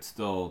want and it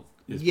still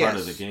is part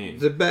of the game.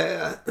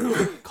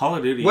 Call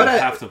of Duty, you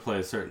have to play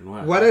a certain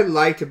way. What I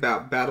liked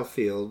about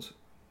Battlefield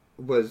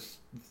was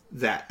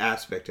that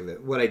aspect of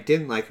it. What I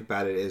didn't like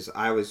about it is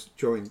I was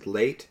joined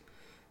late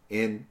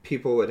and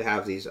people would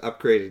have these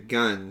upgraded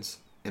guns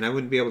and I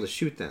wouldn't be able to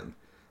shoot them.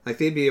 Like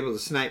they'd be able to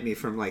snipe me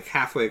from like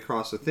halfway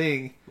across the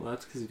thing. Well,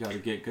 that's because you got to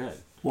get good.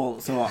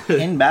 Well, so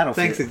in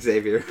Battlefield, Thanks,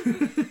 Xavier.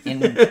 in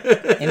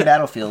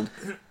Battlefield,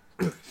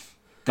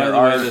 By the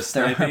way, the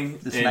sniping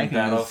the in sniping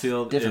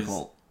Battlefield is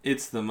difficult.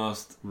 It's the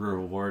most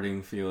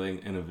rewarding feeling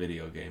in a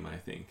video game, I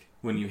think.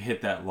 When you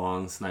hit that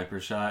long sniper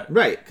shot.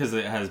 Right. Because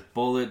it has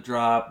bullet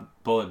drop,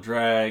 bullet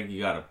drag, you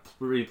gotta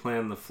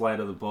pre-plan the flight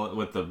of the bullet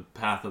with the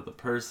path of the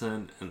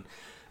person.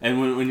 And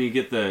when you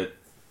get the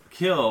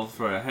kill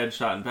for a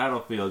headshot in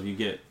Battlefield, you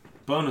get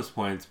bonus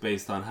points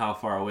based on how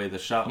far away the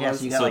shot Yeah, was.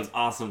 so you So, got, it's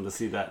awesome to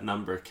see that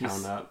number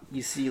count up.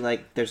 You see,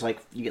 like, there's like,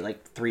 you get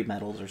like 3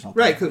 medals or something.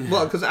 Right,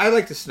 because I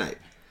like to snipe.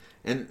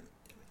 And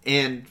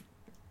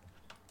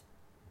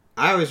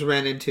I always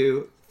ran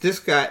into this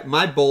guy,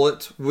 my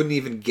bullets wouldn't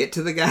even get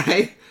to the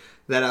guy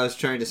that I was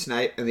trying to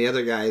snipe, and the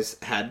other guys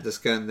had this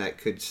gun that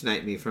could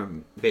snipe me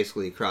from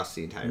basically across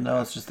the entire No,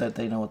 map. it's just that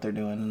they know what they're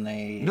doing and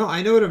they... No,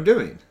 I know what I'm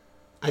doing.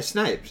 I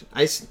sniped.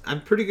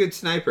 I'm pretty good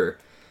sniper.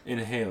 In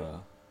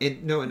Halo.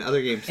 In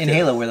other games In too.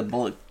 Halo, where the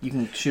bullet, you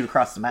can shoot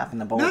across the map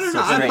and the bullet's No, so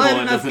I've straight. played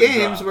Bullet enough doesn't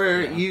games drop,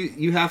 where yeah.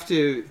 you have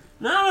to...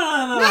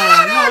 No.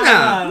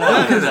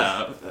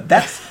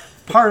 That's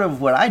part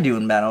of what I do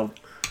in Battle.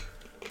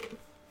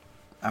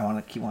 I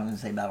want to keep wanting to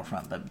say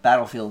Battlefront, but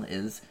Battlefield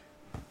is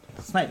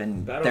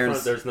sniping.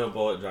 Battlefront, there's no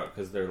bullet drop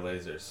because they're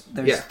lasers.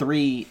 There's Yeah.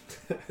 3...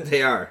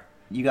 They are.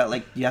 You got,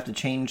 like, you have to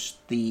change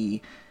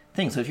the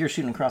thing. So if you're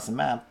shooting across the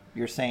map,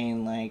 you're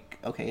saying, like,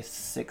 okay,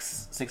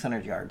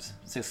 600 yards,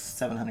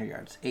 700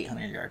 yards,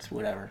 800 yards,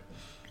 whatever.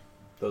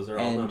 Those are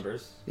all And-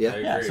 numbers. Yeah. I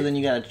Yeah, agree. so then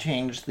you got to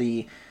change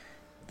the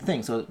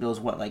thing. So it goes,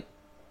 what, like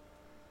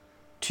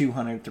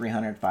 200,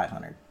 300,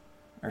 500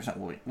 or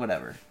something,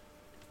 whatever.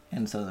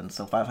 And so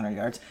 500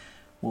 yards.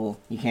 Well,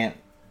 you can't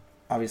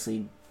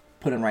obviously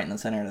put them right in the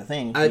center of the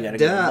thing. You got to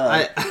go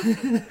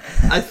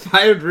above. I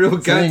fired real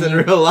guns then in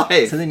you- real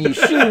life. So then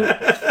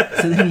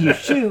you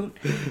shoot.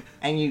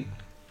 And you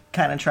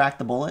kind of track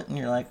the bullet, and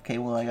you're like, okay,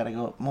 well, I got to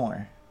go up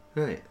more.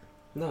 Right.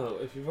 No,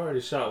 if you've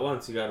already shot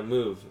once, you gotta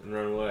move and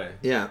run away.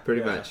 Yeah,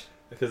 pretty Yeah. much.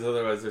 Because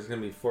otherwise there's gonna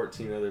be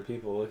 14 other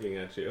people looking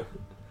at you.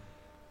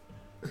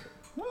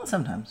 Well,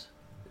 sometimes.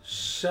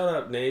 Shut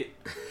up, Nate.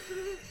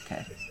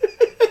 Okay.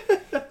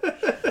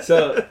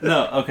 So,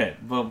 no, okay.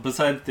 Well,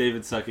 besides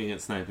David sucking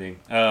at sniping,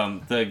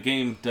 the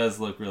game does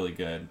look really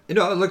good. It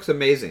looks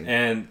amazing.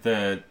 And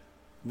the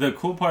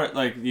cool part,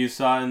 like you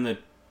saw in the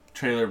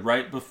trailer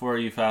right before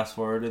you fast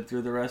forwarded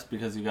through the rest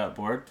because you got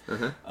bored,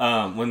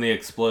 when the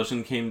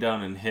explosion came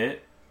down and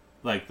hit,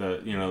 like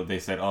they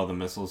said, oh, the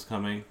missile's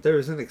coming. There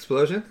was an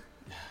explosion?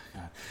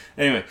 God.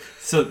 Anyway,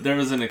 so there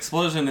was an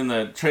explosion in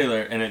the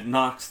trailer and it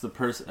knocks the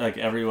person, like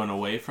everyone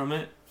away from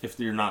it if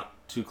you're not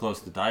too close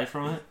to die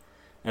from it.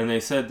 And they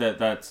said that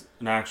that's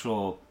an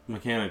actual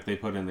mechanic they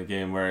put in the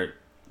game where,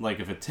 like,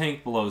 if a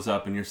tank blows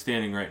up and you're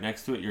standing right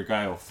next to it, your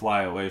guy will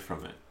fly away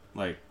from it.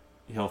 Like,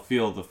 he'll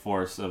feel the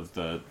force of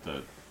the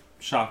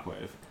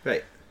shockwave.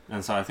 Right.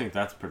 And so I think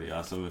that's pretty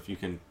awesome if you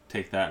can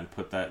take that and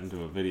put that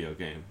into a video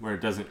game where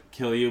it doesn't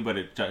kill you, but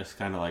it just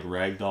kind of like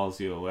ragdolls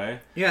you away.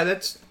 Yeah,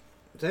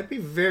 that'd be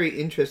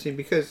very interesting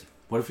because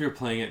What if you're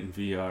playing it in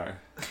VR?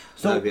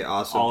 So that'd be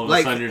awesome. All of a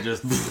like, sudden you're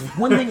just...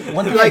 one thing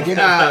like, I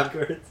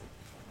did,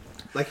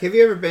 like, have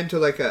you ever been to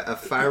like a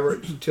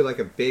firework to like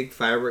a big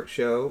fireworks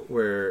show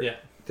where Yeah.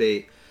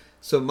 they?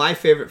 So my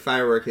favorite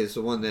firework is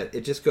the one that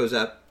it just goes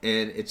up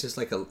and it's just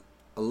like a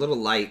little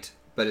light,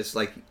 but it's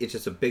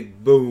just a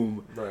big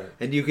boom, Right.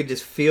 and you can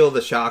just feel the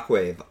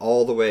shockwave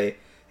all the way,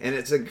 and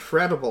it's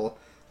incredible.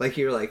 Like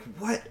you're like,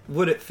 what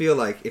would it feel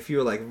like if you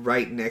were like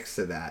right next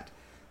to that?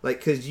 Like,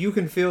 because you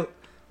can feel.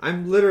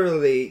 I'm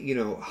literally,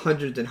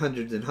 hundreds and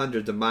hundreds and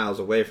hundreds of miles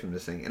away from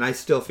this thing, and I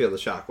still feel the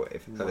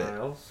shockwave of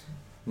it.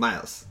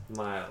 Miles.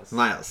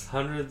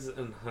 Hundreds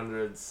and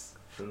hundreds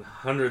and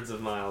hundreds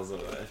of miles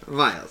away.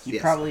 Miles. you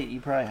Yes. probably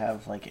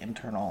have like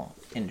internal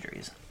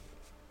injuries.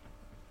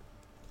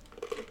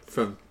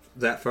 From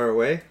that far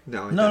away?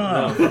 No. I don't.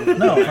 No, No.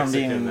 no, from Mexican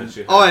being. that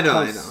you Oh, have. I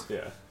know. Close.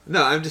 Yeah.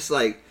 No, I'm just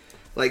like,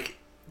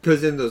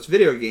 because in those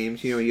video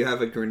games, you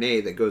have a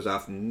grenade that goes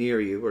off near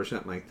you or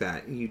something like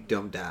that. You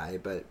don't die,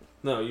 but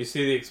No, you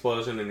see the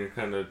explosion and you're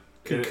kind of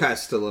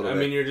concussed a little I bit.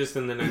 mean, you're just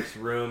in the next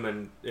room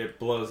and it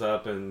blows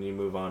up and you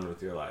move on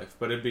with your life.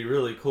 But it'd be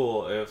really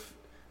cool if,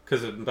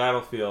 because in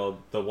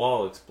Battlefield, the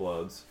wall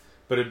explodes.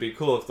 But it'd be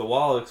cool if the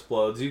wall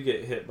explodes, you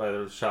get hit by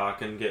the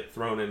shock and get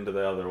thrown into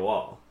the other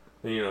wall.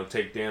 And,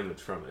 take damage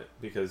from it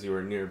because you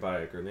were nearby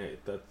a grenade.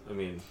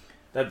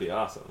 That'd be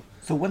awesome.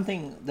 So one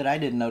thing that I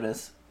did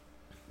notice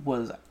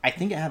was, I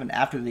think it happened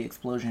after the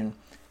explosion.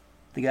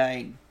 The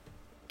guy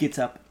gets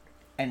up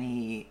and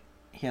he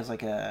has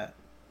like a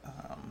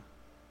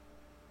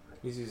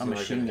He's A using like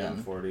machine an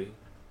gun. M40.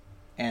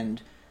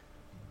 and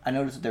I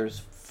noticed there's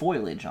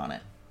foliage on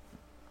it.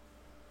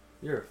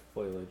 You're a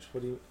foliage.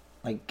 What do you...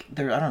 Like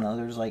there, I don't know.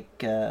 There's like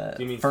Do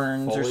you mean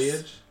ferns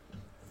foliage?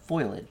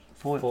 foliage.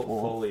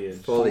 Foliage.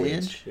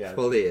 Foliage? Yeah.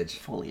 Foliage.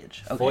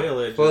 Foliage. Okay.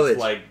 Foliage Foliage. is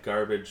like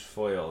garbage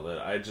foil that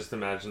I just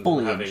imagine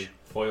Foliage. having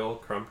foil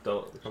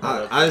crumpled up.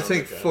 I would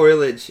think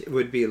foliage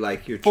would be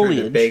like you're trying to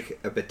Foliage. bake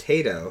a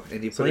potato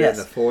and you put So, it yes.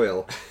 in the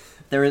foil.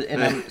 There is,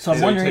 and I'm, so I'm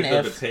So wondering you take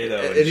the if potato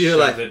and and you're shove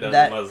like, it down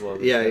that- the muzzle of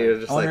the Yeah, gun. you're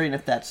just I'm like, wondering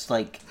if that's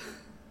like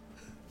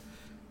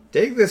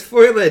take this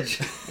foliage.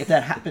 if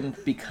that happened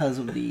because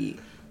of the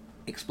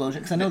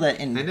explosion. Because I know that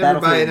in I never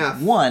buy Battlefield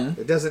enough. 1,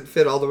 It doesn't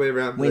fit all the way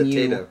around the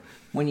potato.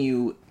 when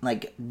you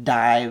like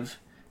dive,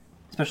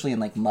 especially in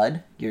like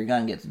mud, your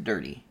gun gets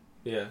dirty.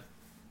 Yeah.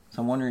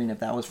 So I'm wondering if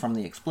that was from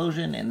the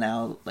explosion, and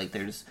now like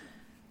there's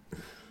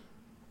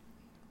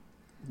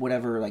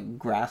whatever like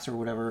grass or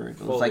whatever. It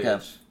was like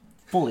a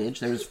foliage.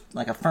 There's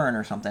like a fern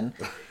or something.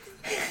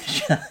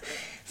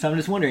 So I'm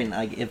just wondering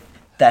like if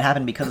that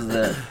happened because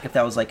of if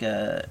that was like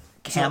a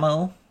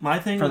camo My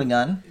thing for the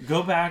gun.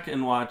 Go back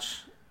and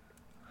watch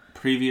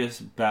previous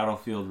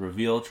Battlefield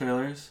reveal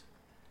trailers.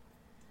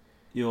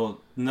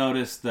 You'll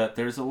notice that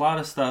there's a lot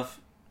of stuff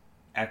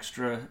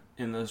extra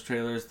in those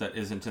trailers that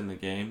isn't in the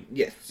game.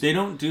 Yes. They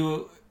don't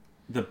do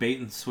the bait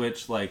and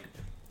switch, like,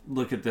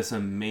 look at this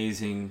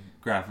amazing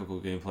graphical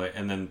gameplay,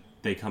 and then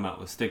they come out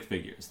with stick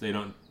figures. They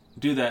don't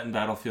do that in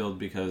Battlefield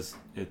because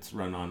it's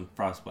run on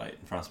Frostbite,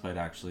 and Frostbite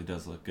actually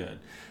does look good.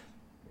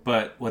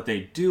 But what they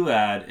do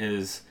add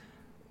is,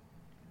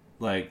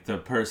 like, the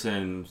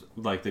person,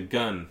 like, the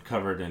gun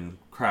covered in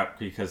crap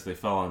because they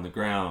fell on the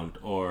ground,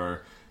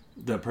 or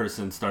the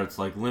person starts,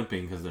 like,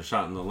 limping because they're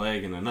shot in the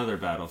leg in another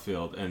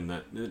Battlefield, and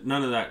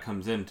none of that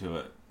comes into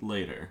it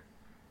later.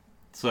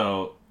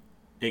 So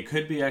it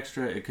could be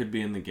extra, it could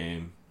be in the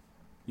game.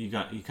 You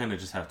kind of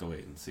just have to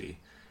wait and see.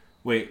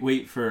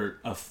 Wait for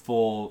a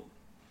full.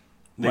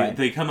 Right.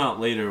 They come out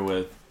later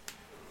with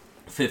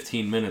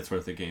 15 minutes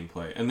worth of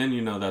gameplay, and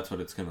then that's what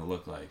it's going to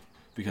look like,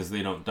 because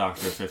they don't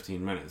doctor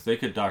 15 minutes. They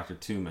could doctor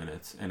 2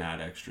 minutes and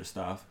add extra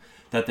stuff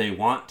that they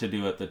want to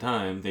do at the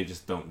time. They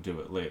just don't do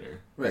it later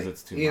because Right.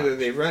 it's too Either much.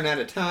 they run out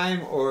of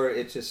time or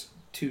it's just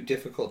too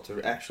difficult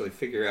to actually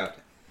figure out.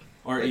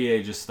 Or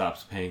EA just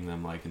stops paying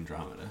them, like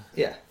Andromeda.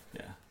 Yeah.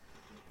 Yeah.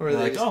 Or They're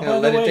they like, just oh, kind by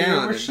of the let way, it down.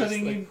 we're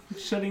and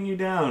just shutting you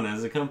down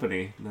as a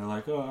company. And they're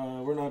like,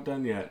 oh, we're not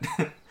done yet.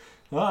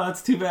 Oh,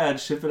 that's too bad.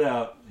 Ship it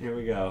out. Here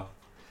we go.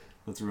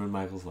 Let's ruin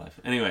Michael's life.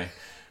 Anyway,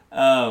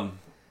 Do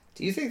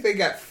you think they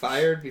got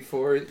fired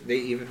before they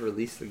even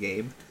released the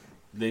game?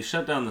 they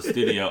shut down the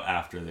studio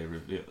after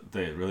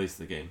they released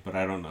the game, but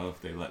I don't know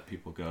if they let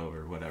people go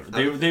or whatever.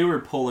 They were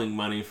pulling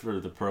money for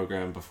the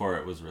program before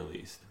it was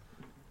released.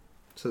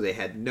 So they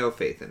had no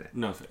faith in it.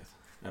 No faith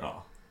at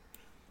all.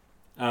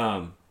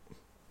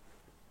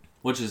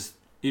 Which is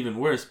even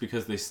worse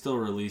because they still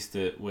released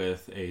it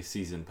with a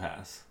season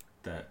pass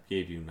that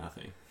gave you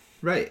nothing.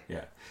 Right.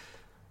 Yeah.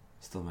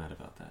 Still mad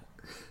about that.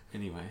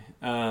 Anyway,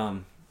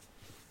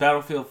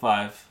 Battlefield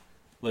 5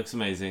 looks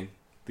amazing.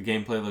 The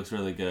gameplay looks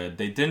really good.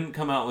 They didn't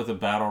come out with a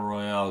battle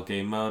royale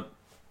game mode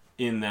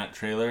in that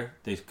trailer.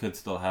 They could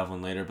still have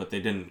one later, but they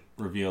didn't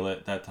reveal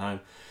it that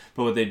time.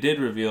 But what they did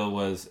reveal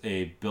was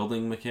a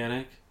building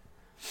mechanic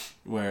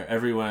where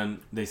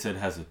everyone, they said,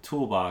 has a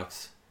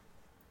toolbox.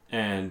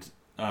 And,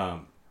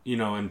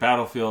 in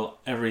Battlefield,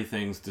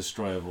 everything's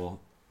destroyable.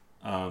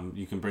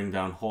 You can bring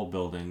down whole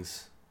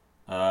buildings.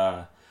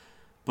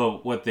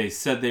 But what they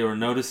said they were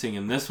noticing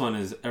in this one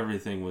is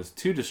everything was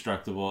too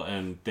destructible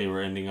and they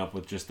were ending up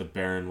with just a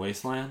barren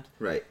wasteland.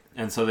 Right.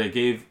 And so they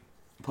gave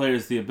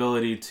players the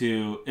ability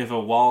to, if a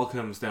wall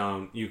comes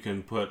down, you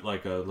can put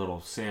like a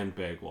little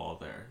sandbag wall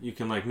there. You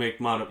can like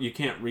you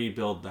can't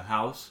rebuild the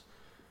house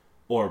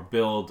or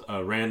build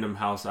a random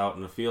house out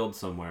in a field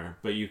somewhere,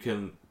 but you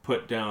can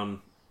put down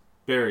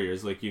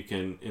barriers. Like you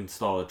can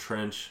install a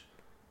trench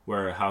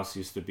where a house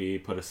used to be,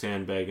 put a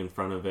sandbag in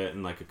front of it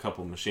and like a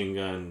couple machine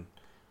gun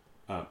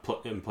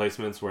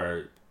emplacements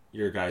where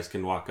your guys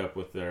can walk up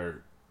with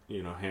their,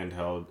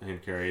 handheld,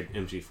 hand-carried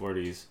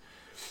MG40s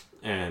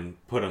and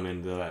put them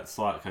into that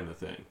slot kind of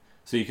thing.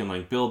 So you can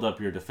like build up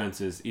your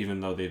defenses even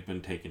though they've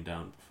been taken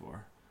down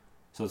before.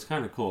 So it's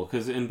kind of cool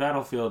because in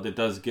Battlefield it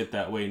does get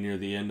that way near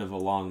the end of a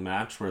long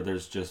match where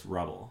there's just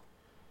rubble.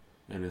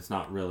 And it's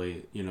not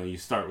really, you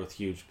start with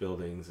huge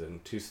buildings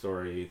and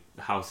 2-story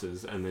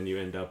houses and then you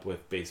end up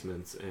with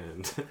basements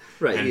and,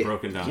 and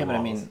broken down walls. But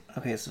I mean,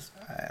 okay, so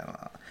I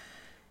don't know.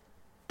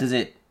 Does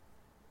it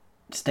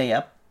stay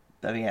up?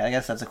 I mean, I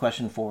guess that's a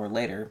question for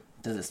later.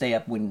 Does it stay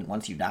up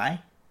once you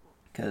die?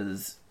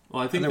 Because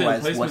I think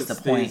otherwise, what's the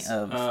point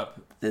of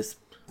this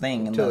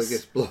thing? Until it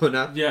gets blown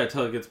up? Yeah,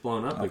 until it gets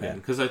blown up again.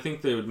 Because I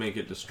think they would make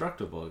it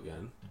destructible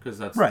again. Because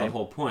that's the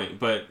whole point.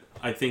 But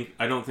I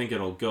don't think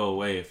it'll go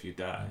away if you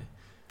die.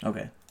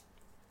 Okay.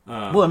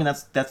 Well, I mean,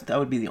 that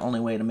would be the only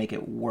way to make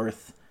it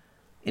worth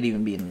it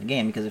even being in the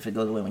game. Because if it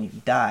goes away when you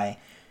die,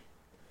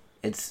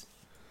 it's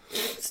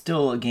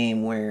still a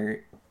game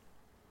where,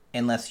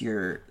 unless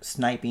you're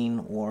sniping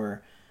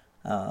or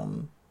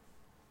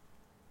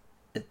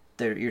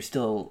you're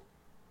still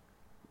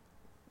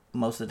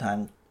most of the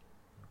time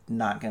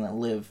not gonna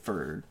live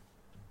for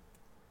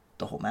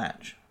the whole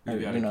match. You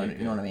know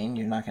what I mean?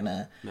 You're not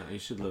gonna. No, you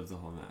should live the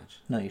whole match.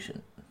 No, you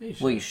shouldn't. Yeah, you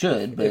should. Well, you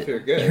should, but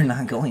you're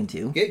not going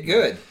to. Get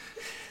good.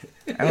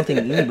 I don't think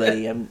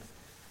anybody,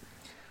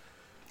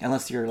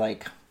 unless you're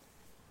like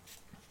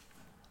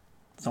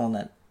someone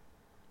that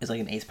is like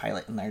an ace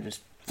pilot and they're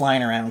just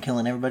flying around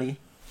killing everybody.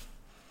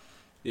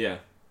 Yeah,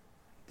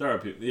 there are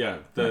people. Yeah,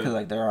 because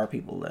like there are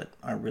people that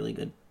are really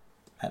good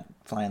at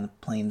flying the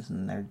planes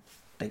and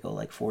they go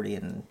like 40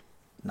 and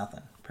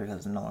nothing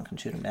because no one can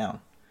shoot them down.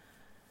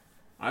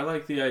 I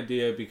like the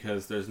idea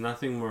because there's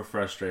nothing more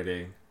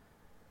frustrating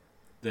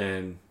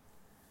than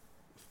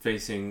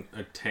facing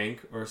a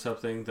tank or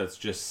something that's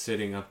just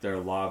sitting up there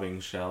lobbing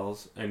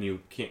shells and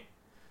you can't.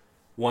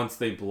 Once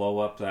they blow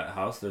up that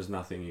house, there's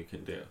nothing you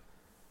can do.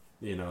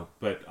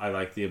 But I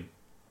like the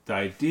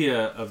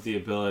idea of the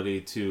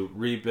ability to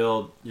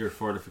rebuild your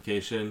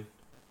fortification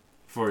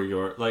for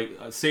your,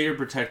 say you're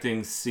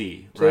protecting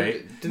C,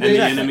 right? And the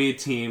enemy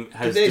team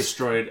has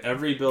destroyed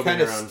every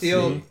building around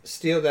C.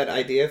 Steal that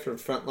idea from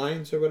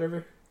Frontlines or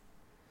whatever?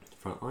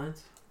 Frontlines?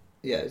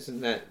 Yeah,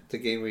 isn't that the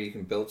game where you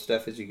can build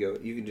stuff as you go?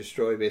 You can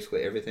destroy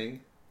basically everything.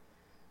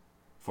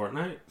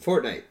 Fortnite?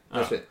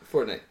 That's it.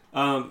 Fortnite.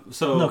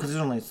 So no, because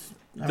there's only...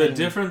 The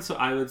difference,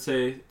 I would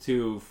say,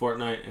 to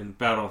Fortnite and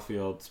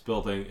Battlefield's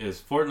building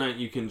is Fortnite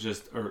you can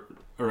just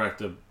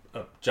erect a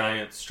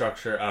giant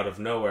structure out of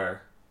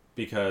nowhere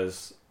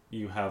because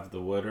you have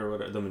the wood or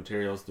whatever, the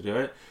materials to do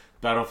it.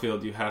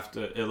 Battlefield,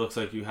 it looks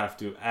like you have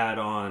to add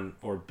on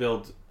or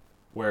build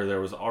where there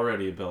was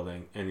already a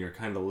building, and you're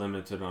kind of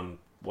limited on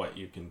what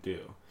you can do.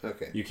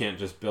 Okay. You can't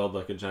just build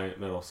like a giant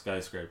metal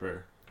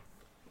skyscraper.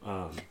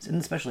 And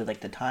especially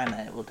like the time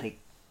that it will take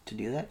to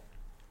do that.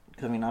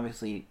 Because, I mean,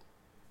 obviously...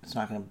 It's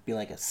not going to be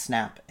like a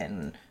snap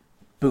and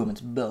boom,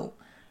 it's built.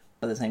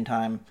 But at the same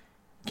time,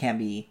 can't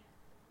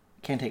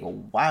take a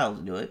while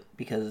to do it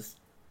because...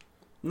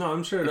 No,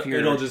 I'm sure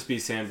it'll just be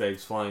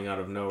sandbags flying out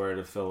of nowhere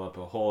to fill up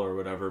a hole or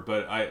whatever.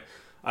 But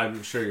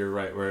I'm sure you're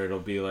right where it'll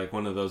be like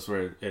one of those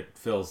where it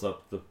fills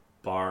up the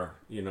bar,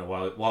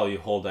 while you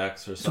hold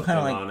X or something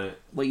like on it.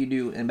 What you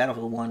do in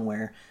Battlefield 1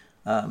 where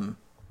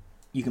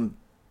you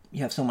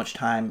have so much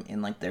time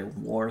in like their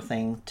war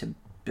thing to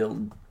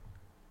build...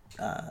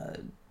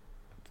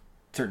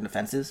 certain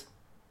defenses.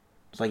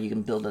 It's like you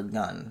can build a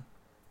gun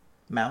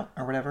mount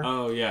or whatever.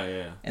 Oh,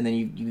 yeah. And then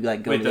you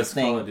like go to this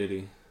thing. Call of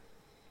Duty.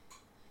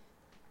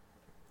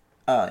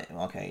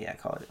 Okay, yeah,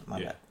 Call of Duty.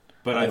 My bad.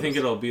 But I think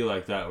it'll be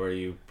like that where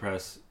you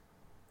press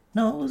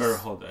or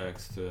hold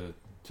X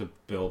to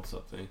build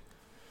something.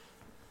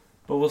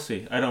 But we'll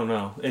see. I don't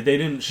know. They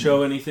didn't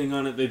show anything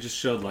on it. They just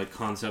showed like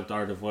concept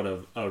art of what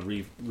a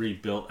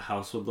rebuilt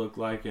house would look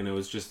like, and it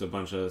was just a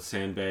bunch of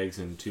sandbags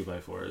and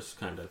 2x4s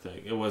kind of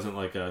thing. It wasn't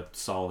like a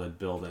solid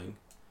building.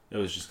 It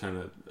was just kind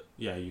of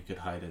you could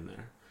hide in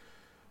there.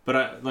 But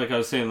I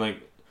was saying,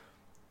 like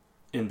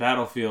in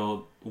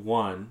Battlefield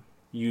 1,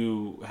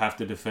 you have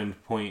to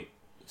defend point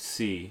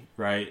C,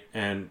 right?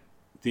 And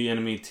the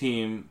enemy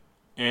team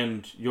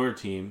and your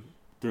team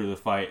through the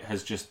fight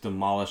has just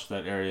demolished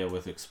that area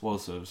with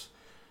explosives.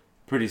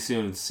 Pretty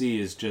soon C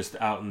is just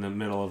out in the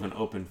middle of an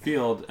open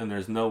field, and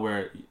there's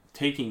nowhere.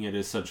 Taking it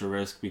is such a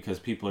risk because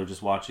people are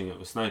just watching it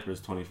with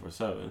snipers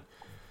 24/7.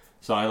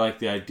 So I like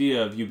the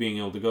idea of you being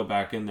able to go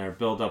back in there,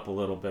 build up a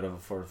little bit of a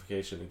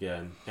fortification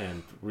again,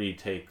 and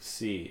retake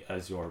C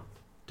as your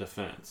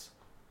defense.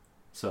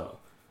 So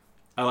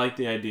I like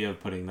the idea of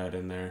putting that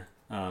in there,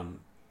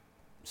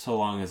 so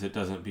long as it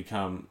doesn't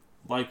become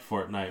like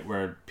Fortnite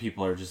where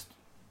people are just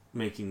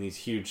making these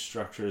huge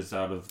structures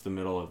out of the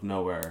middle of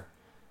nowhere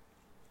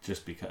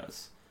just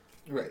because.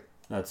 Right.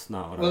 That's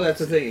not what Well, I that's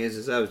the want to see. thing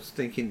is I was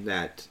thinking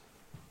that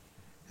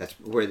that's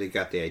where they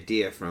got the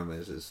idea from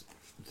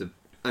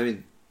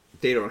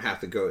they don't have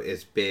to go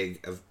as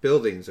big of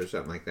buildings or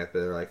something like that, but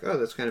they're like, oh,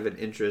 that's kind of an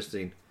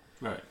interesting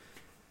Right.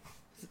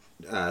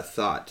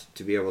 thought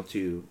to be able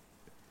to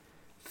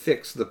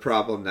fix the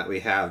problem that we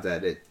have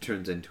that it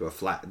turns into a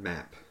flat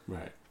map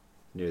Right.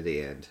 near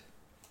the end.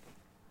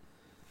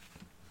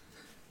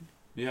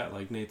 Yeah,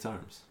 like Nate's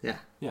arms. Yeah.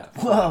 Yeah.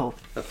 Whoa!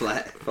 A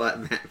flat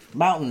map.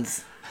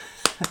 Mountains.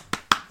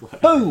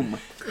 Boom!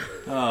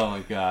 Oh my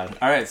god.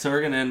 Alright, so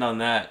we're going to end on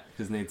that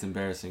because Nate's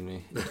embarrassing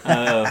me.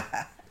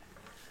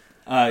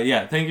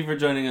 Yeah, thank you for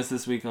joining us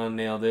this week on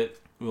Nailed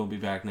It. We'll be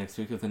back next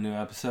week with a new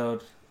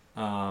episode.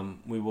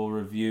 We will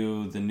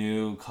review the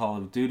new Call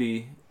of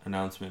Duty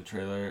announcement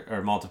trailer,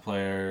 or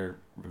multiplayer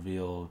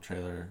reveal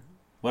trailer,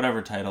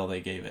 whatever title they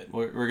gave it.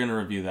 We're going to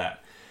review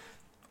that.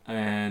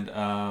 And,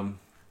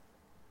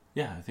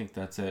 yeah, I think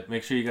that's it.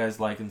 Make sure you guys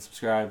like and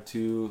subscribe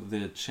to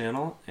the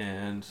channel,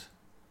 and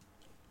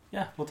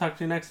yeah, we'll talk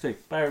to you next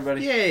week. Bye,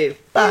 everybody. Yay!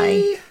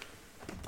 Bye.